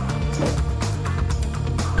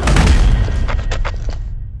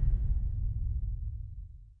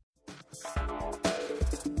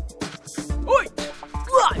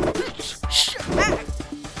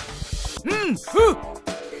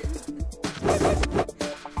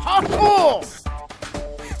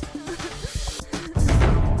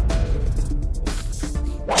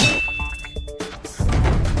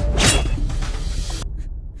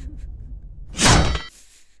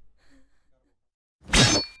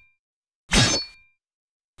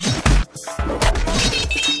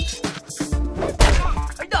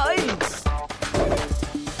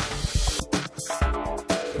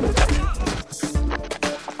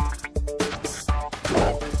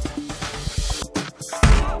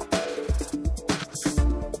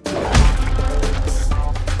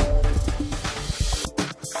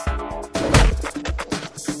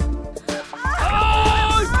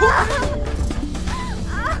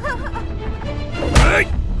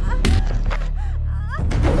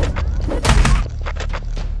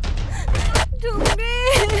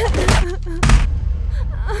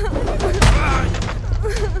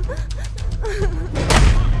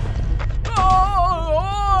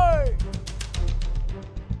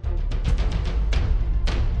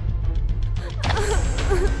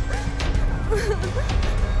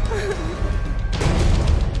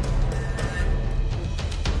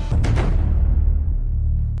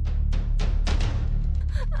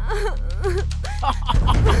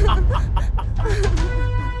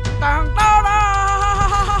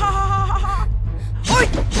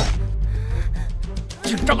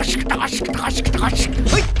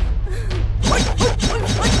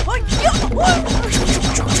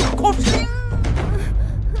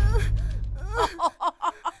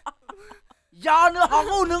 जानो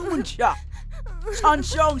हागौ नों मोनथिया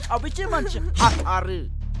सानसेयाव साबैसे मानसि हाथारो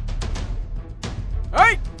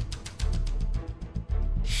ओइ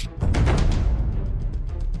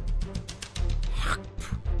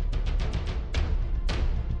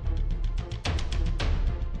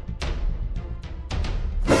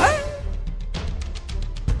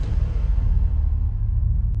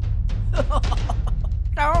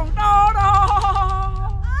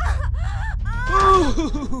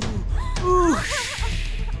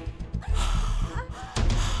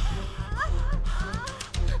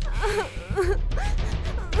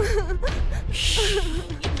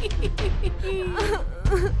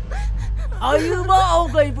Ayo mau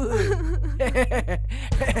gaibu.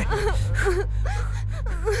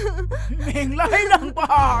 Mình lấy đằng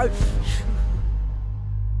bà.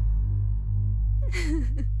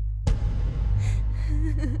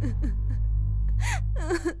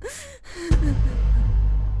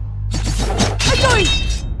 Ôi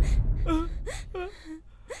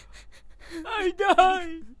ai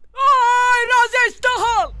đây? Ai ra dây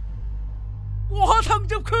stall? Của thằng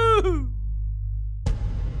chụp khư.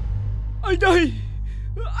 Ai đây?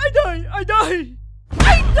 Ai đây? Ai đây?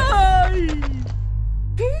 Ai đây?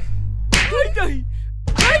 Ai đây?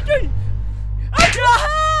 Ai đây? Ai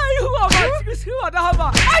đây? Hùa mà cứ sửa ra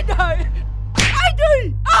mà. Ai đây? Ai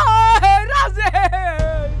đây? Ai ra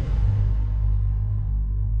dây?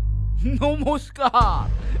 Namaskar.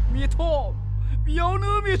 Mitom.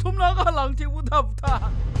 Mionu mitom naga lang ti buta buta.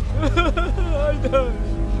 Ai đây?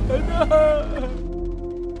 Ai đây?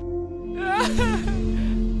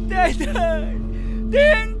 Đây đây.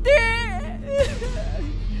 Ding ding.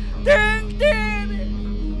 Ding ding.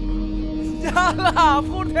 Ra là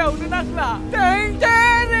phút theo nữa năng là. Ding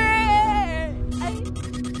ding.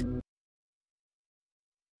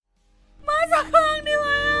 Masa khang đi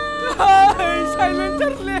mà.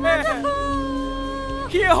 Silencer le.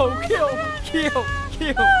 Kiều kiều kiều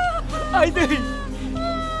kiều. Ai đây?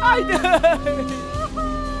 Ai đây?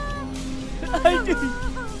 Ai đây?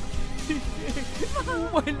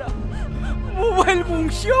 Mobile mong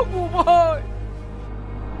siêu mobile.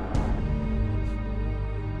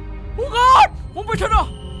 Oh God! Không phải thế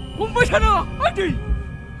nào? Anh đi.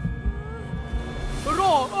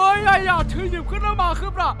 Rồi, ơi ai à, thử nghiệm cái nào mà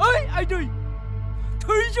không ra. Ơi, anh đi.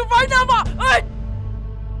 Thử chứ phải nào mà. Ơi.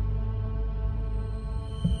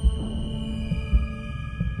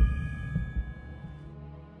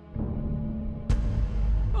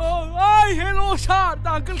 Ơi, hello sa,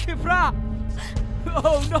 đang cần kịp ra.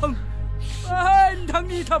 Đừng. Anh đang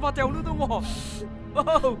đi thả vào tèo nữa đúng không?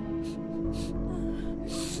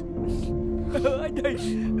 Anh đây,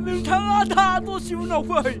 đừng thằng ta tôi xíu nào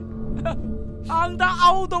vậy? Anh đã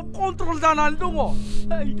out of control ra nào đúng không?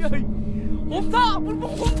 Anh đây, hôm ta, hôm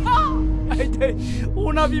ta. Anh đây,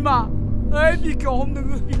 오나비 마. Anh bị kiểu hôm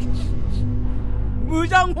đừng bị. Mưa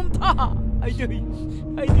giang hôm ta. Anh đây,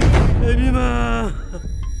 anh bị mà.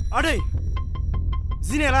 Ở đây,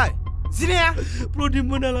 gì này lại? Sini ya. Prodi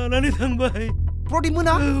menalanan thang bay. Prodi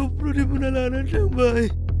mana? Prodi menalanan thang bay.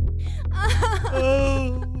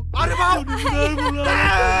 Ada mau?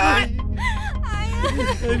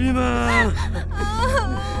 Bima.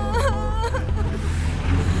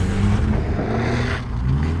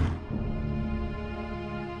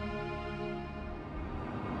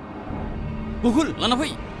 Bukul, lana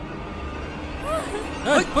pui.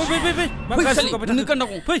 Pui. Makasih kau penuhkan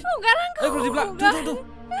aku. Pui. Prodi belak. Tu.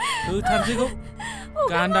 Tarzego.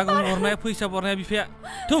 Ganda gong ornaya fisa bornaya bifya.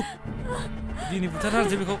 Tu. Dini putar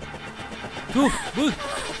tarzego. Tu. Bu.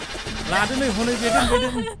 Lada nih honai beden.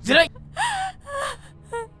 Jirai.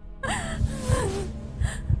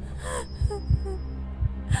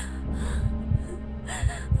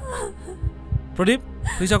 Pradip,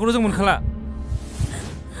 fisa ko जों मोनखाला.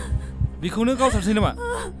 Beखौनो गावथारसै नामा?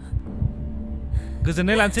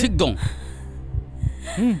 गोजोननाय लानोसै. थिग दं.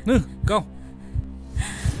 गाव.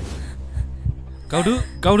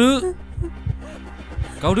 Gauduk.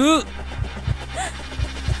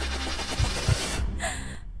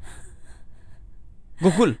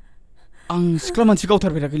 Gokul, आं सिख्ला मानसि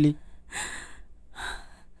गावथारफेराखैलै.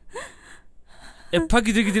 एफा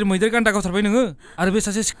गिदिर मैदेर गान्दा गावथारबाय नोङो आरो बे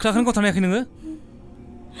सासे सिख्लाखौनो गावथारनो हायाखै नोङो?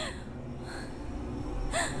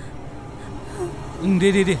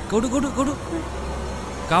 दे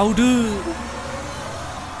गावदो.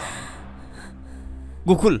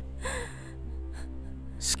 Gokul,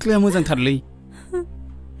 सिख्लाया मोजांथारलै.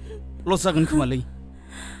 लस जागोन खोमालै.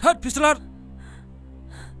 हाट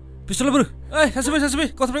Pistol bro.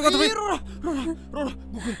 Sasebai. Gautarबाय.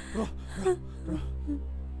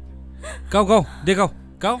 Gaw. Dे gaw.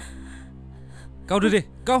 Gaवदो दे.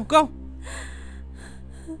 Gaw.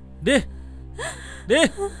 Dे.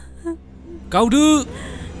 Gaवदो.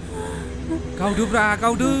 Gaवदोब्रा,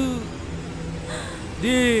 गावदो.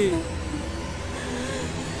 Dे.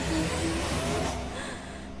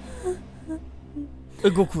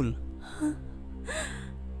 गकुल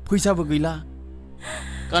फैसाबो गैला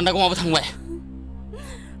गान्दागमाबो थांबाय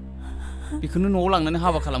बेखौनो न'आव लांनानै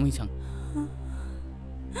हाबा खालामहैसां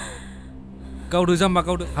गावदो जाम्बा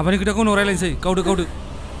गावदो हाबानि खोथाखौ उनाव रायलायनोसै गावदो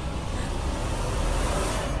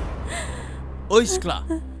ओइ सिख्ला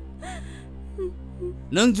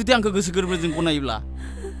नों जुदि आंखौ गोसो गोरबोजों गनायोब्ला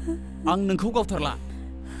आं नोंखौ गावथारला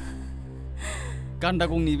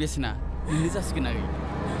गान्दागंनि बेसेना नोंनो जासिगोन आरो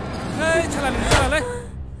Hey, salah.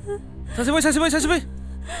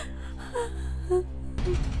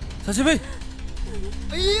 Sasebai.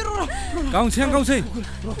 Gaungsei.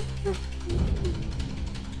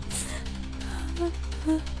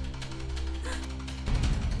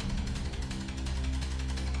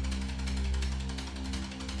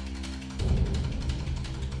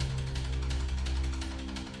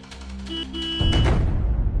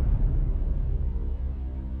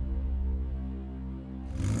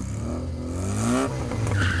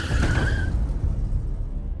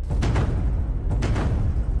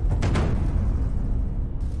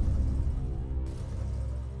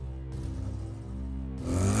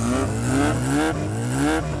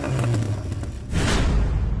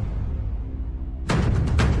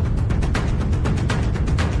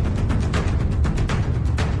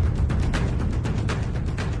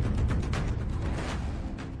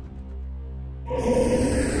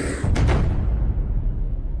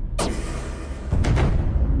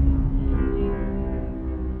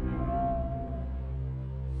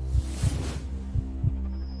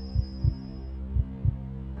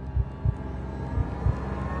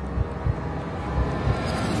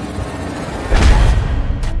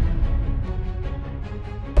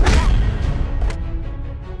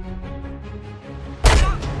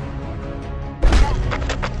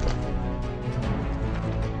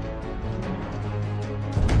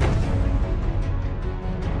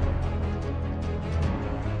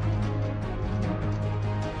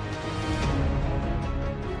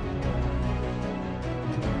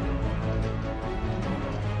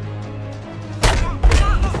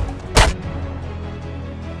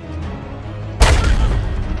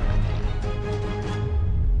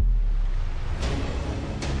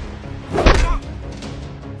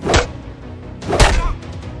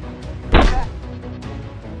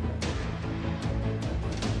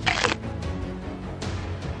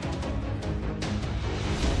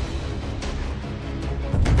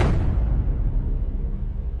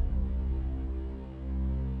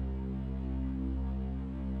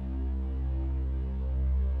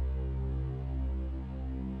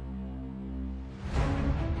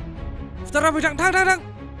 Tara phải thang.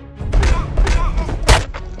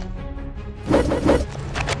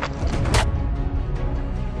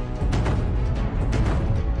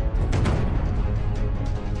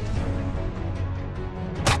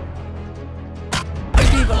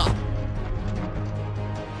 Đi vào lại.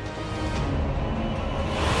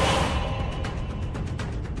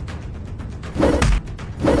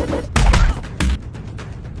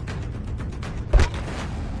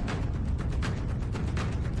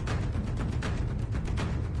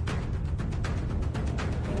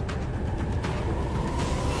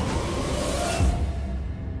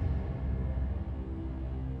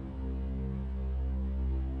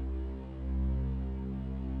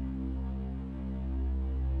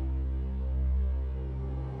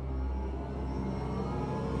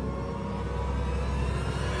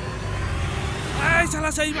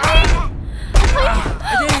 Salah saya.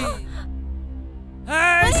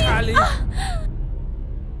 Hai sekali.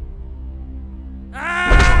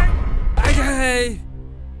 Hai.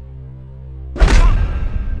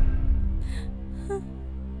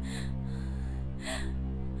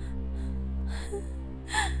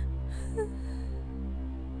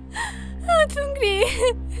 Tunggu.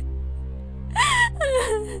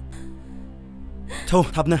 Thôi,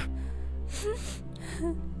 थाबनो.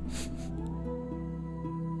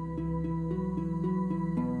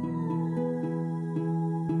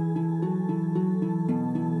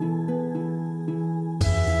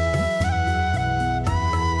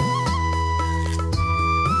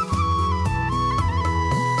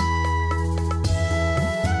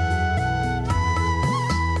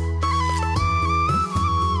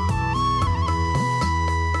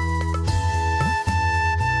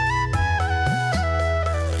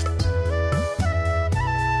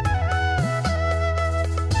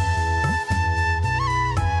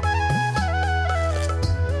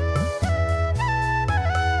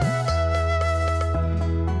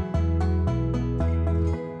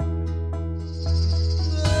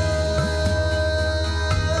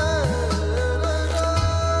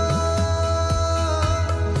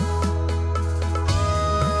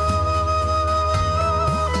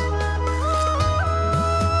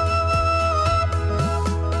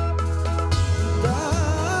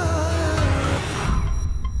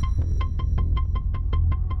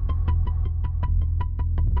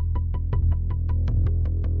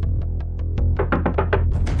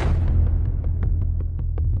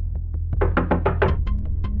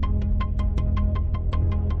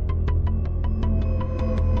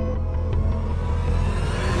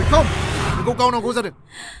 गावनांगौ जादों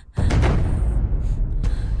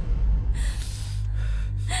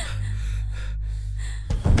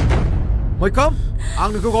मैखोम आं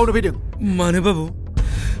नोंखौ गावनो फैदों मानो बाबु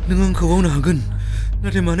नों आंखौ गावनो हागोन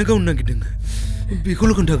नाथाय मानो गावनो नागिरदों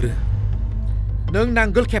बेखौल' खोन्थाग्रो नों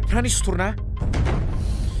नांगोल खेबफ्रानि सुथुर ना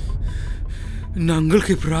नांगोल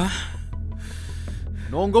खेबफ्रा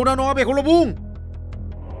नंगौना नङा बेखौल' बुं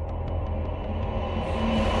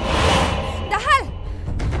दाहाल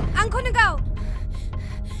आंखौनो गाव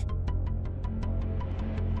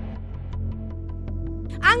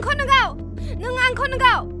आंखौनो गाव नों आंखौनो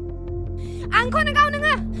गाव आंखौनो गाव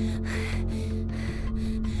नोङो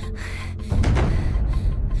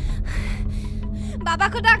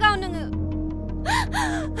बाबाखौ दा गाव नोङो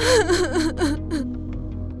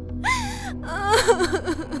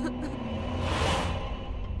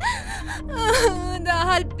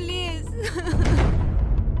दाहाल प्लीज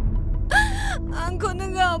आंखौनो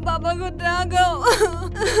गाव बाबाखौ दा गाव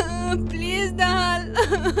प्लीज दाहाल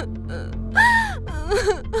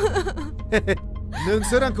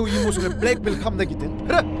नोंसोर आंखौ इमोसनेल ब्लेकमेल खालामनो नागिरदों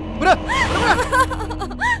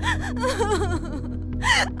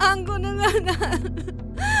आंखौनो गाव दाहाल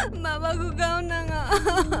बाबाखौ गाव नाङा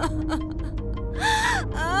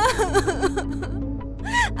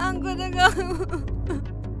आंखौनो गाव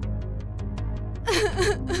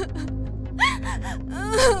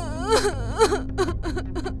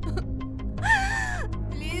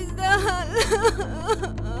प्लीज दाहाल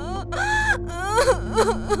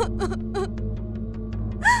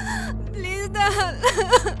प्लीज दाहाल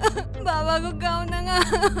बाबाखौ गाव नाङा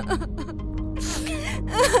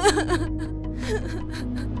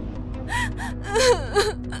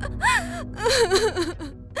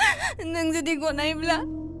नों जुदि गनायब्ला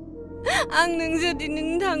आं नोंजों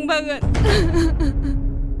दिनैनो थांफागोन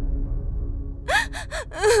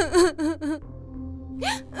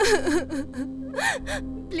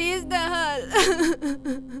प्लीज दाहाल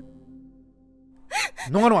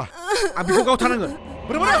नङा नङा आं बेखौ गावथारनांगोन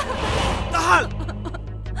बोरै दाहाल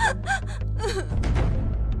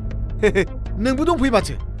नोंबो दंफैयो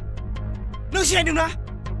माथो नों सिनायदोंना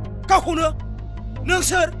गावखौनो नों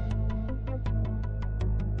सोर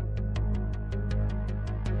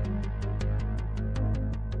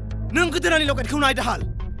नों गोदोनानि लकेटखौ नाय दाहाल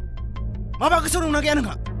माबा गोसोआव दंना गैया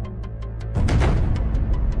नोंहा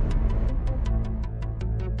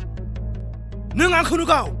नों आंखौनो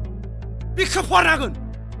गाव बिखा फुवारनांगोन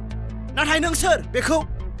नाथाय नों सोर बेखौ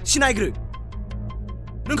सिनायग्रो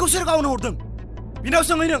नोंखौ सोर गावनो हरदों बिनाव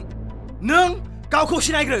सोंहै नों गावखौ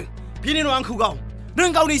सिनायग्रो बिनि उनाव आंखौ गाव नों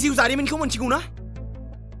गावनि जिउ जारिमिनखौ मिन्थिगौ ना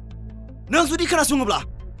नों जुदि खोनासङोब्ला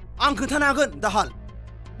आं खोन्थानो हागोन दाहाल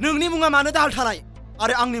नोंनि मुङा मानो दाहाल थानाय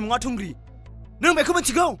आरो आंनि मुङा थुंग्रि नों बेखौ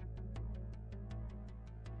मिन्थिगौ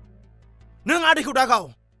नों आदैखौ दा गाव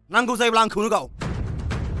नांगौ जायोब्ला आंखौनो गाव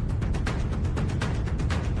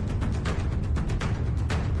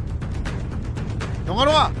नङा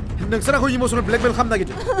नङा नोंसोर आंखौ इमोसनेल ब्लेकमेल खालामनो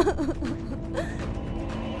नागिरदों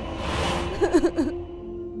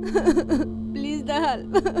प्लीज दाहाल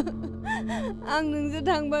आं नोंजों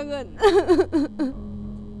थांफागोन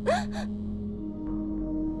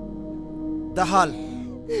दाहाल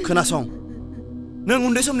खोनासं नों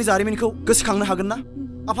उन्दै समनि जारिमिनखौ गोसोखांनो हागोन ना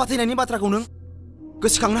आफा थैनायनि बाथ्राखौ नों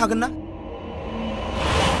गोसोखांनो हागोन ना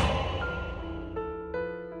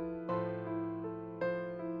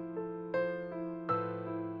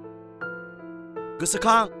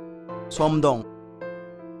गोसोखां सम दं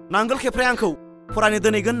नांगोल खेफ्राया आंखौ फरायनो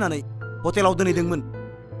दोनहैगोन होननानै हटेलाव दोनहैदोंमोन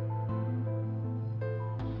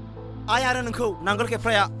आइ आरो नोंखौ नांगोल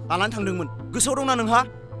खेफ्राया लानानै थांदोंमोन गोसोआव दंना नोंहा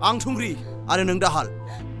आं थुंग्रि आरो नों दाहाल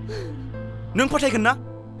नों फोथायगोन ना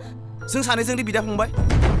जों सानैजों दि बिदा फंबाय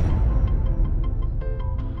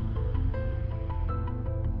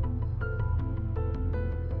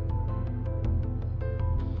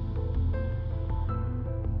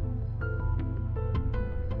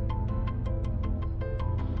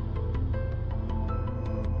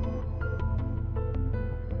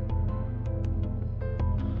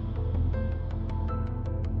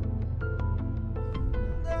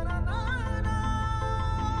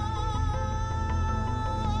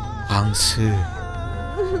आं सोर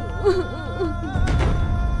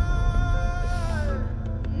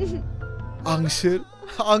आं सोर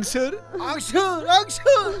आं सोर आं सोर आं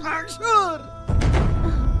सोर आं सोर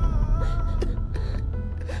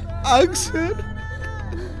आं सोर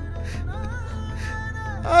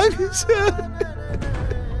आं सोर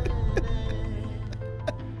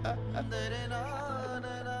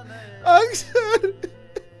आं सोर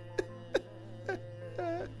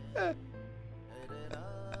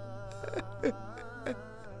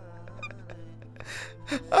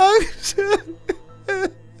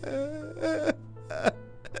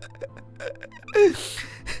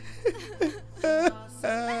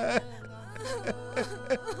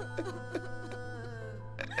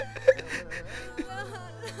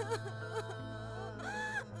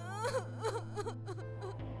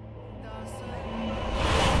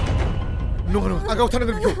Nunggu, agak utara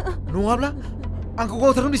dengan biku. Nunggu apa? Angku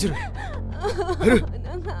kau utara di sini. Aduh.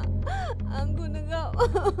 Angku nengau.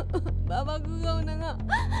 Babaku kau nengau.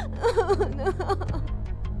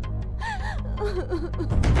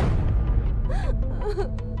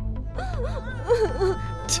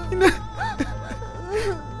 Cina.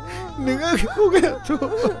 Nengau kau kayak tu.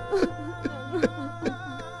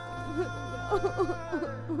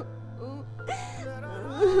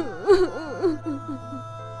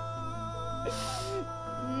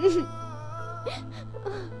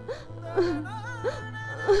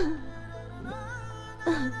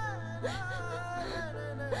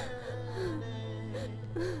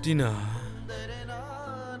 Dina.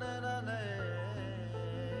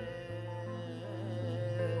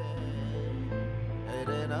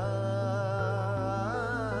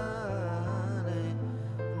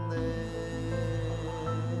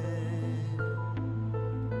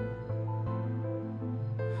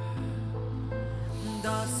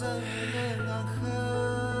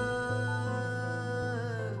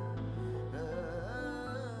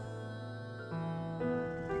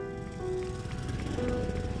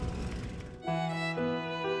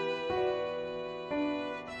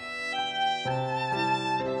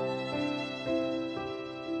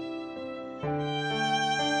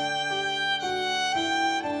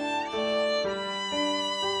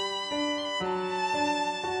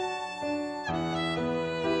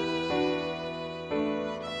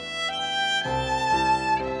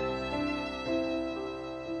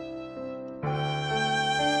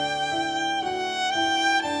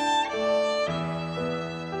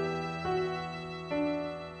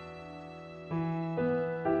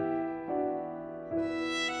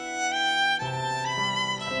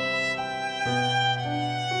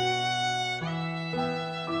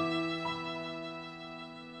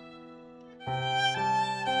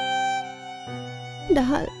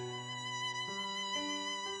 Dahal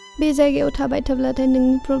बे जायगायाव थाबाय थाब्लाथाय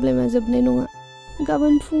नोंनि प्रब्लेमा जोबनाय नङा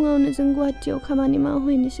गाबोन फुङावनो जों गुवाहाटीयाव खामानि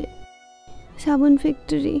मावहैनोसै साबुन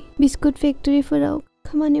फेक्टरि बिस्कुट फेक्टरिफोराव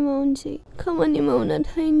खामानि मावनोसै खामानि मावना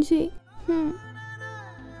थाहैनोसै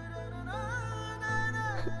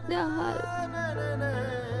Dahal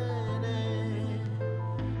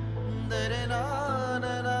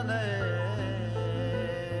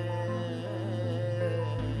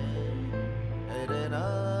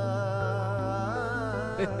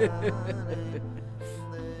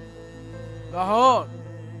Dahal,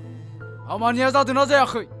 खामानिया जादोंना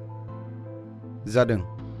जायाखै? जादों।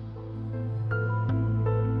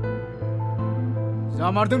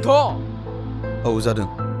 जामारदोंथ'? औ जादों।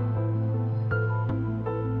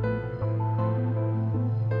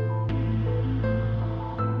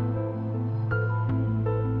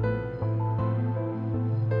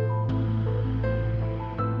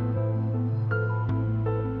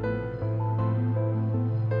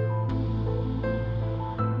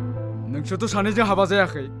 नोंसोरथ' सानैजों हाबा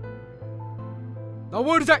जायाखै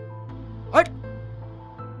दावो ओरैजाय हैद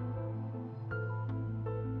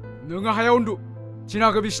नोङो हायाव उन्दु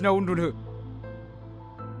थिनाखौ बिसिनायाव उन्दुनो हो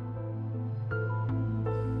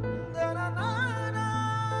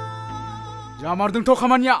जामारदोंथ'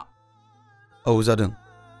 खामानिया औ जादों।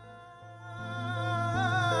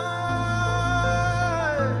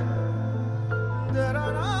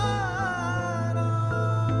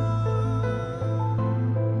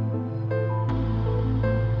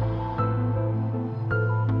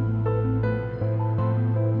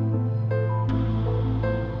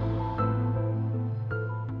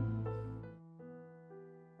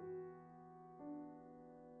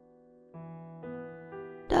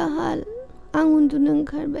 Dahal आं उन्दुनो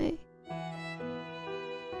ओंखारबाय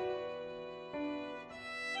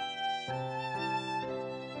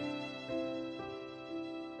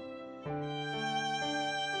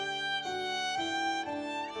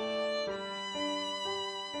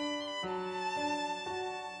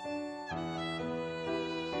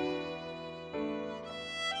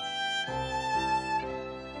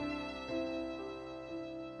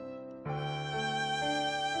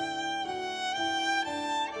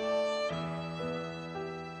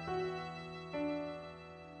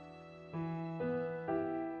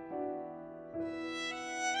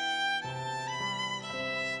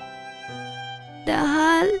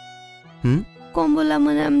Dahal Kombola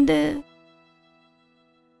menamde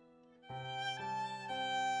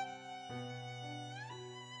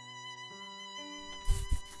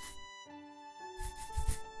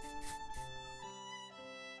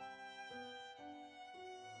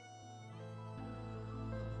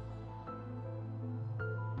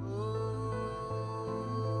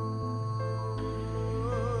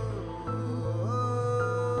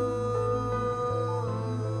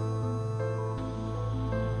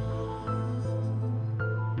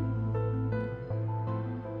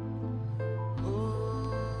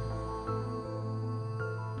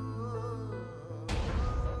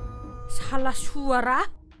साला सुवारा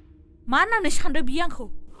मा होननानै सानदों बियो आंखौ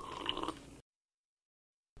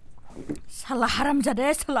साला हारामजादे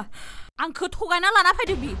साला आंखौ थगायना लाना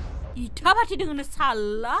फैदों बि इथा फाथिदों होनो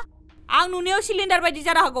साला आं नुनायाव सिलिन्डार बायदि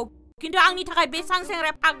जानो हागौ किन्तु आंनि थाखाय बेसां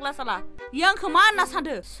सेंग्राया फाग्ला साला इयो आंखौ मा होनना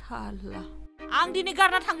सानदों साला आं दिनै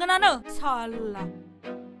गारना थांगोनानो साला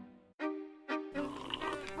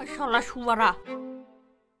साला सुवारा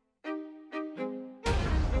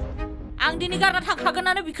आं दिनै गारना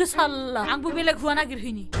थांखागोनानो बिखौ साला आंबो बेलेग हौवा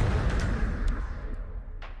नागिरहैनि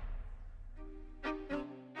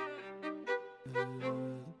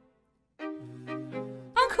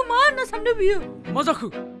आंखौ मा होनना सानदों बियो मा जाखो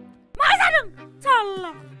मा जादों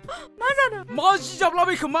साला मा जादों मा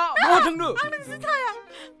जिजाबलाबायखो मा बहा थांनो आं नोंसो थाया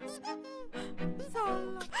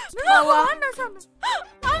साला नों आंखौ मा होनना सानो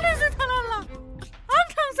आं नोंसो थाला आं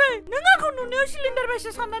थांसै नों आंखौ नुनायाव सिलिन्डार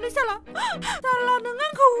बायसो साननानै साला नों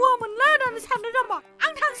आंखौ हौवा मोनला होननानै सानदों नामा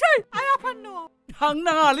आं थांसै आइ आफानि न'आव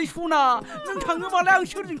थांनाङालै सना नों थाङोबालाय आं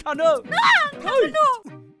सोरजों थानो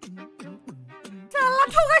साला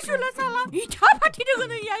थगायसुला साला इथा फाथि दोङो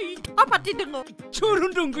नैया इथा फाथि दोङो सोर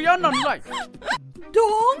होनदों गैया होननानैलाय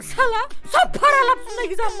दं साला सब भारा लाबोनाय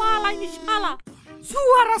गोजा मालायनि साला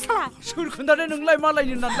सुवारा साला सोर खोन्थादों नोंलाय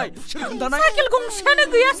मालायनि होननानैलाय सोर खोन्थानाय साइकेल गंसेयानो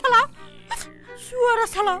गैया साला सुवारा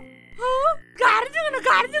साला गारि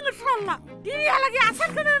दोङो साला दिनैहालागै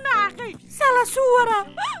आसारखौनो होनो हायाखै साला सुवारा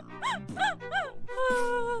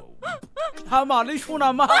हामालै सना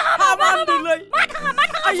मा हामा होनदोंलै मा थाङा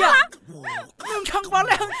आइया नों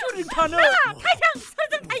थांबालाय आं सोरजों थानो थाइथां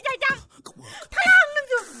सोरजों थाइथां थाला आं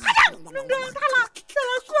नोंजों नोंदों थाला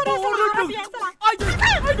साला सुवारा साला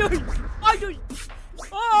आइदै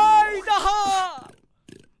ओइ दाहा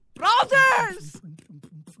राजेश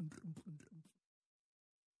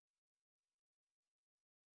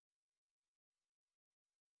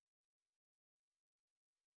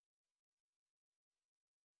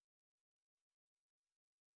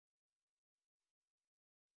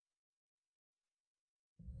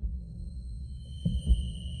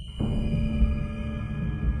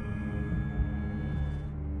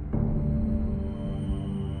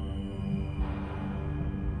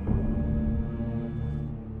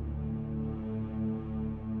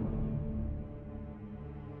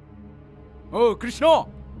कृष्ण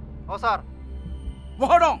सार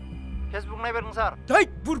बहा दं फेसबुक नायबाय दं सार थै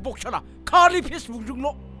बुरबक साला खालि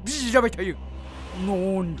फेसबुकजोंल' बिजि जाबाय थायो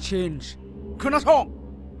ननसेन्स खोनासं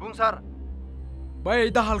बुं सार बै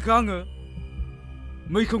दाहालखौ आङो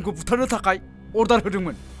मैखोमखौ बुथारनो थाखाय अर्डार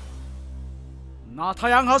होदोंमोन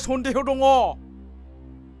नाथाय आंहा सन्देह दङ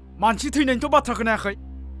मानसि थैनायनिथ' बाथ्रा खोनायाखै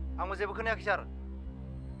आंबो जेबो खोनायाखै सार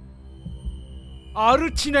आरो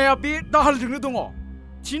थिनाया बे दाहालजोंनो दङ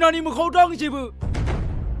थिनानि मोखाङावथ' आं जेबो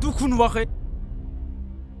दुखु नुवाखै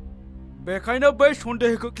बेखायनो बै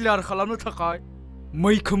सन्देहखौ क्लियार खालामनो थाखाय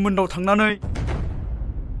मैखोम मोननाव थांनानै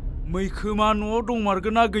मैखोमा न'आव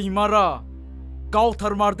दंमारगोना गैमारा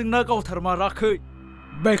गावथारमारदोंना गावथारमाराखै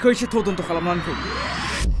बेखौ एसे तदन्त खालामनानै फै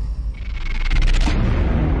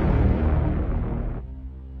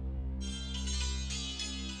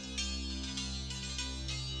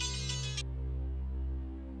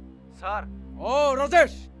सार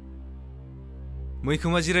राजेश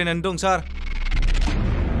मैखोमा जिरायनानै दं सार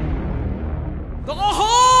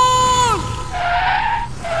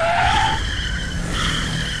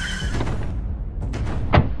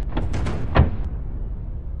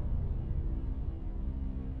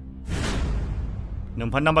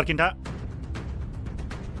नोंफान नाम्बार खिन्था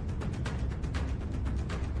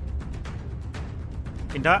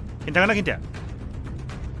खिन्थागोन ना खिन्था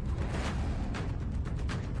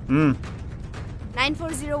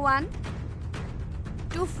 9401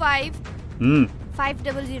 25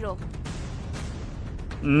 500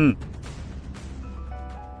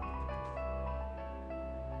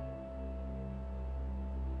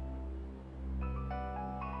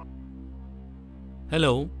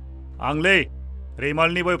 हेलौ आंलै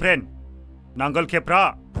रैमालनि बयफ्रेन्ड नांगोल खेफ्रा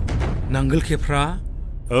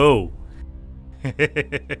औ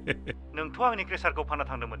नोंथ' आंनि क्रेसारखौ फानना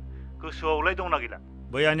थांदोंमोन गोसोआवलाय दंना गैला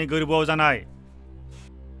बै आंनि गोरबोआव जानाय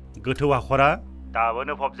गोथौ हाखरा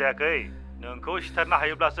दाबोनो फबजायाखै नोंखौ सिथारनो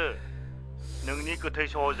हायोब्लासो नोंनि गोथै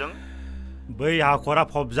सहजों बै हाखरा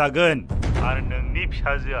फबजागोन आरो नोंनि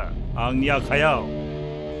फिसाजोआ आंनि आखायाव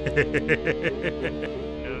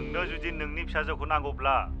नोंनो जुदि नोंनि फिसाजोखौ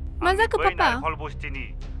नांगौब्ला मा जाखो बै पापा नारेंखल बस्तिनि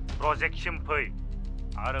प्रजेक्टसिम फै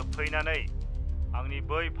आरो फैनानै आंनि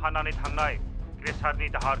बै फाननानै थांनाय क्रेसारनि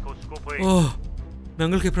दाहारखौ सुख'फै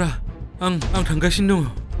नांगोल खेफ्रा आं थांगासिनो दङ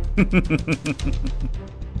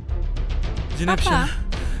जिना फिसा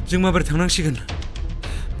जों माबोरै थांनांसिगोन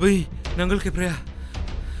बै नांगोल खेफ्राया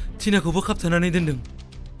थिनाखौबो खाबथानानै दोनदों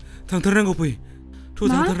थांथारनांगौ फै थ'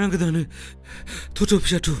 थांथारनांगौ दानो थ'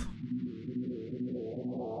 फिसा थ'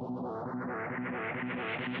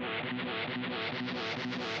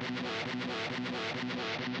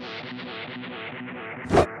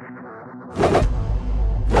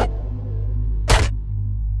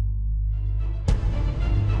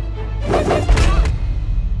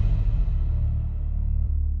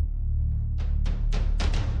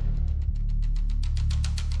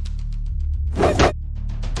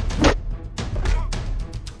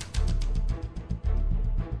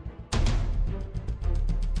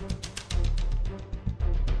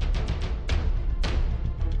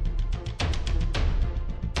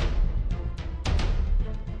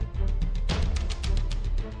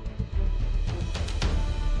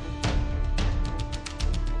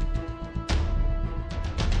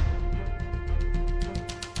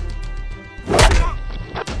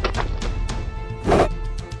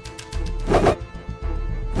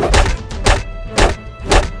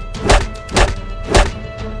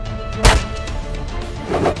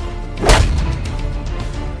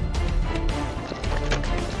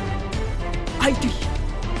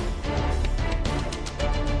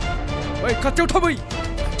 खाथियाव थाबै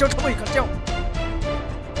खाथियाव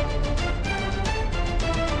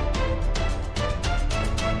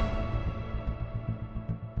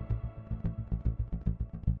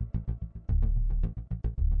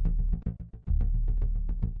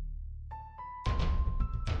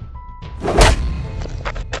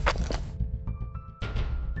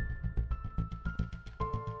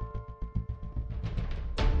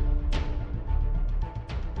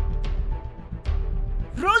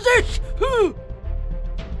राजेश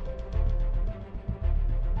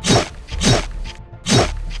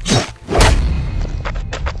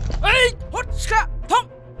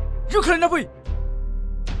जोख्लायना फै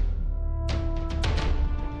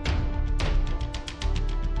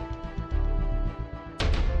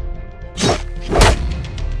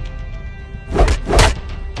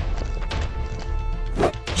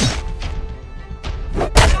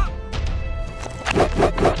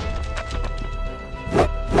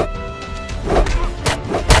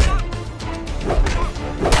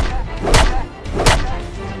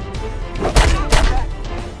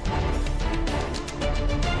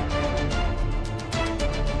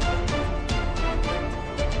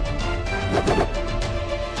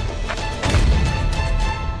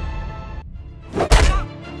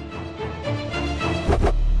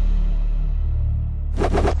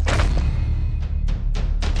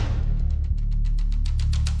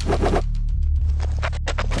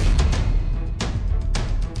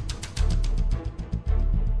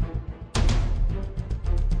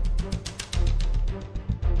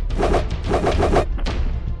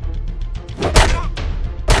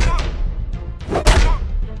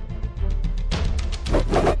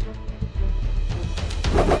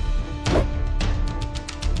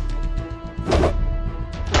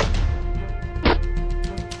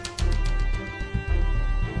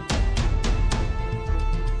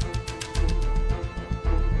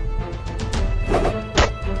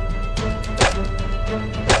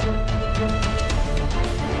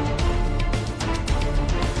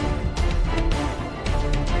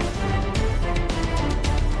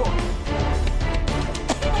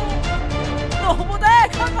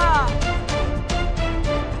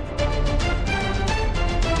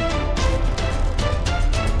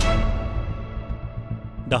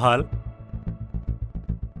दाहाल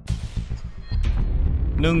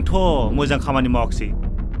नोंथ' मोजां खामानि मावाखिसै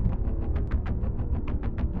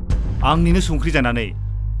आंनिनो संख्रि जानानै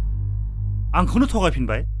आंखौनो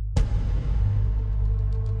थगायफिनबाय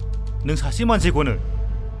नों सासे मानसिखौनो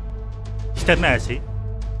सिथारनो हायासै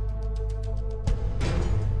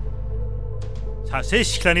सासे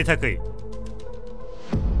सिख्लानि थाखाय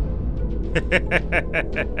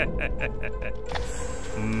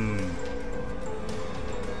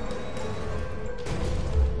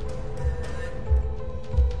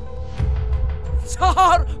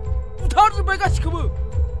सार बुथारजोब्बाय गासिखौबो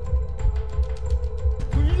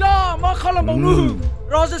गैला मा खालामबावनो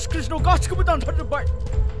राजेश कृष्ण गासिखौबो दानथारजोब्बाय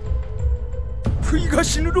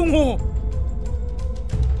फैगासिनो दङ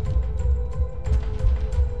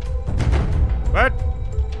बैठ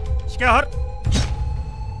सिखाया हर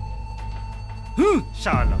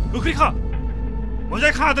शाला गोख्रै खा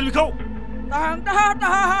मोजाङै खा आदोल बिखौ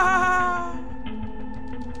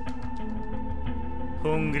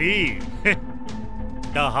हंग्री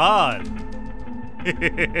दाहाल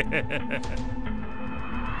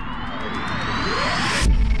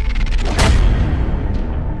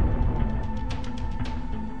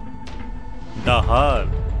दाहाल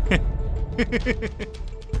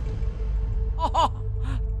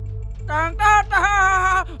Tang ta ta.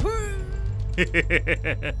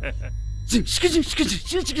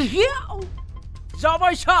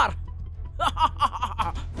 जाबाय सार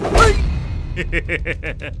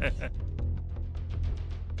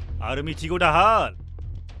आरो मिथिगौ दाहाल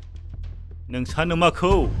नोंसा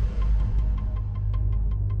नोमाखौ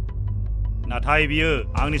नाथाय बियो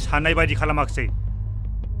आंनि साननाय बायदि खालामाखिसै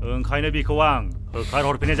ओंखायनो बिखौ आं होखार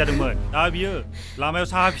हरफिननाय जादोंमोन दा बियो लामायाव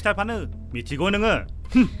साहा फिथा फानो मिथिगौ नोङो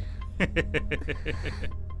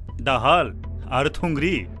दाहाल आरो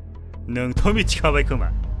थंग्रि नोंथ' मिथिखाबाय खोमा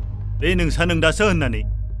बे नोंसा नोंदासो होननानै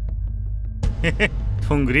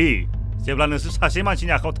थंग्रि जेब्ला नोंसोर सासे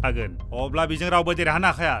मानसिनि आखायाव थागोन अब्ला बेजों रावबो देरहानो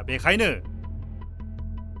हाखाया बेखायनो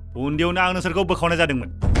उन्दैयावनो आं नोंसोरखौ बोखावनाय जादोंमोन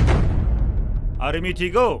आरो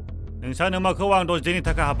मिथिगौ नोंसा नोमाखौ आं 10 दिननि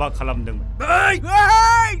थाखाय हाबा खालामदोंमोन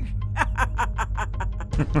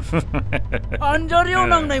आनजारियाव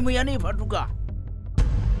नांनाय मैयानि फादुगा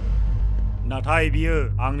नाथाय बियो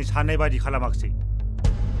आंनि साननाय बायदि खालामाखिसै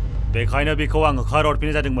बेखायनो बिखौ आं होखार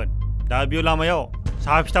हरफिननाय जादोंमोन दा बियो लामायाव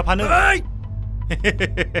साहा फिथा फानो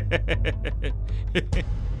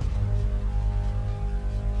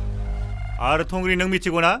आरो थंग्रि नों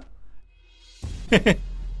मिथिगौ ना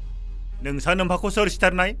नोंसा नोम्फाखौ सोर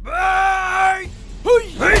सिथारनाय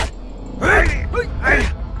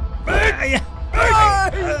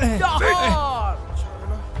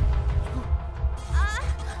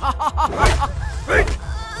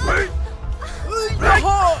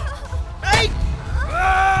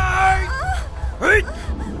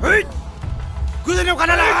गोदोनायाव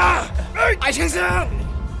खानाला आइसेंजों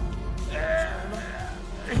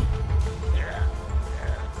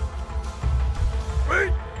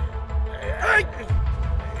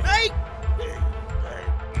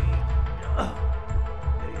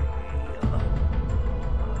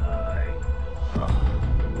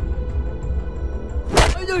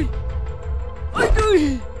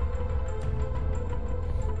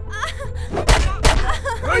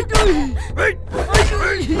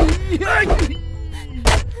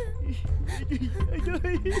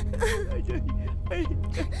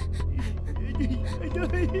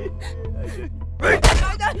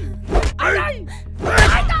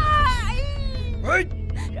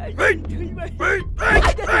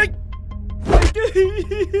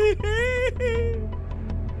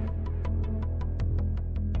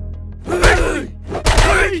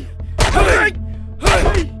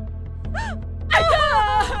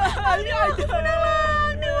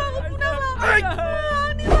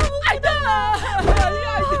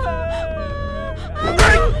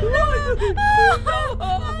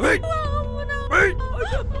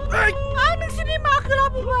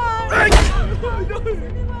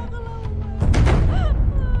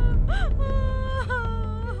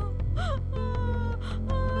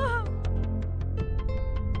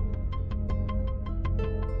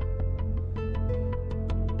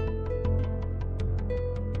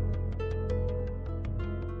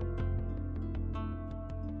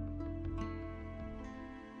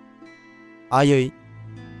आयै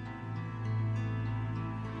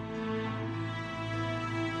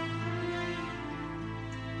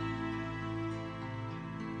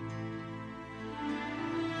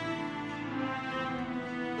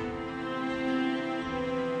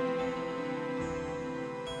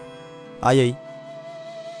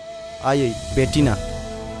आयै बेटिना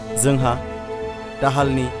जोंहा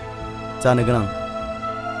दाहालनि जानो गोनां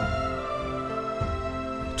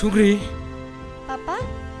थुग्रि पापा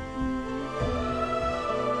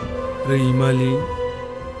रैमालि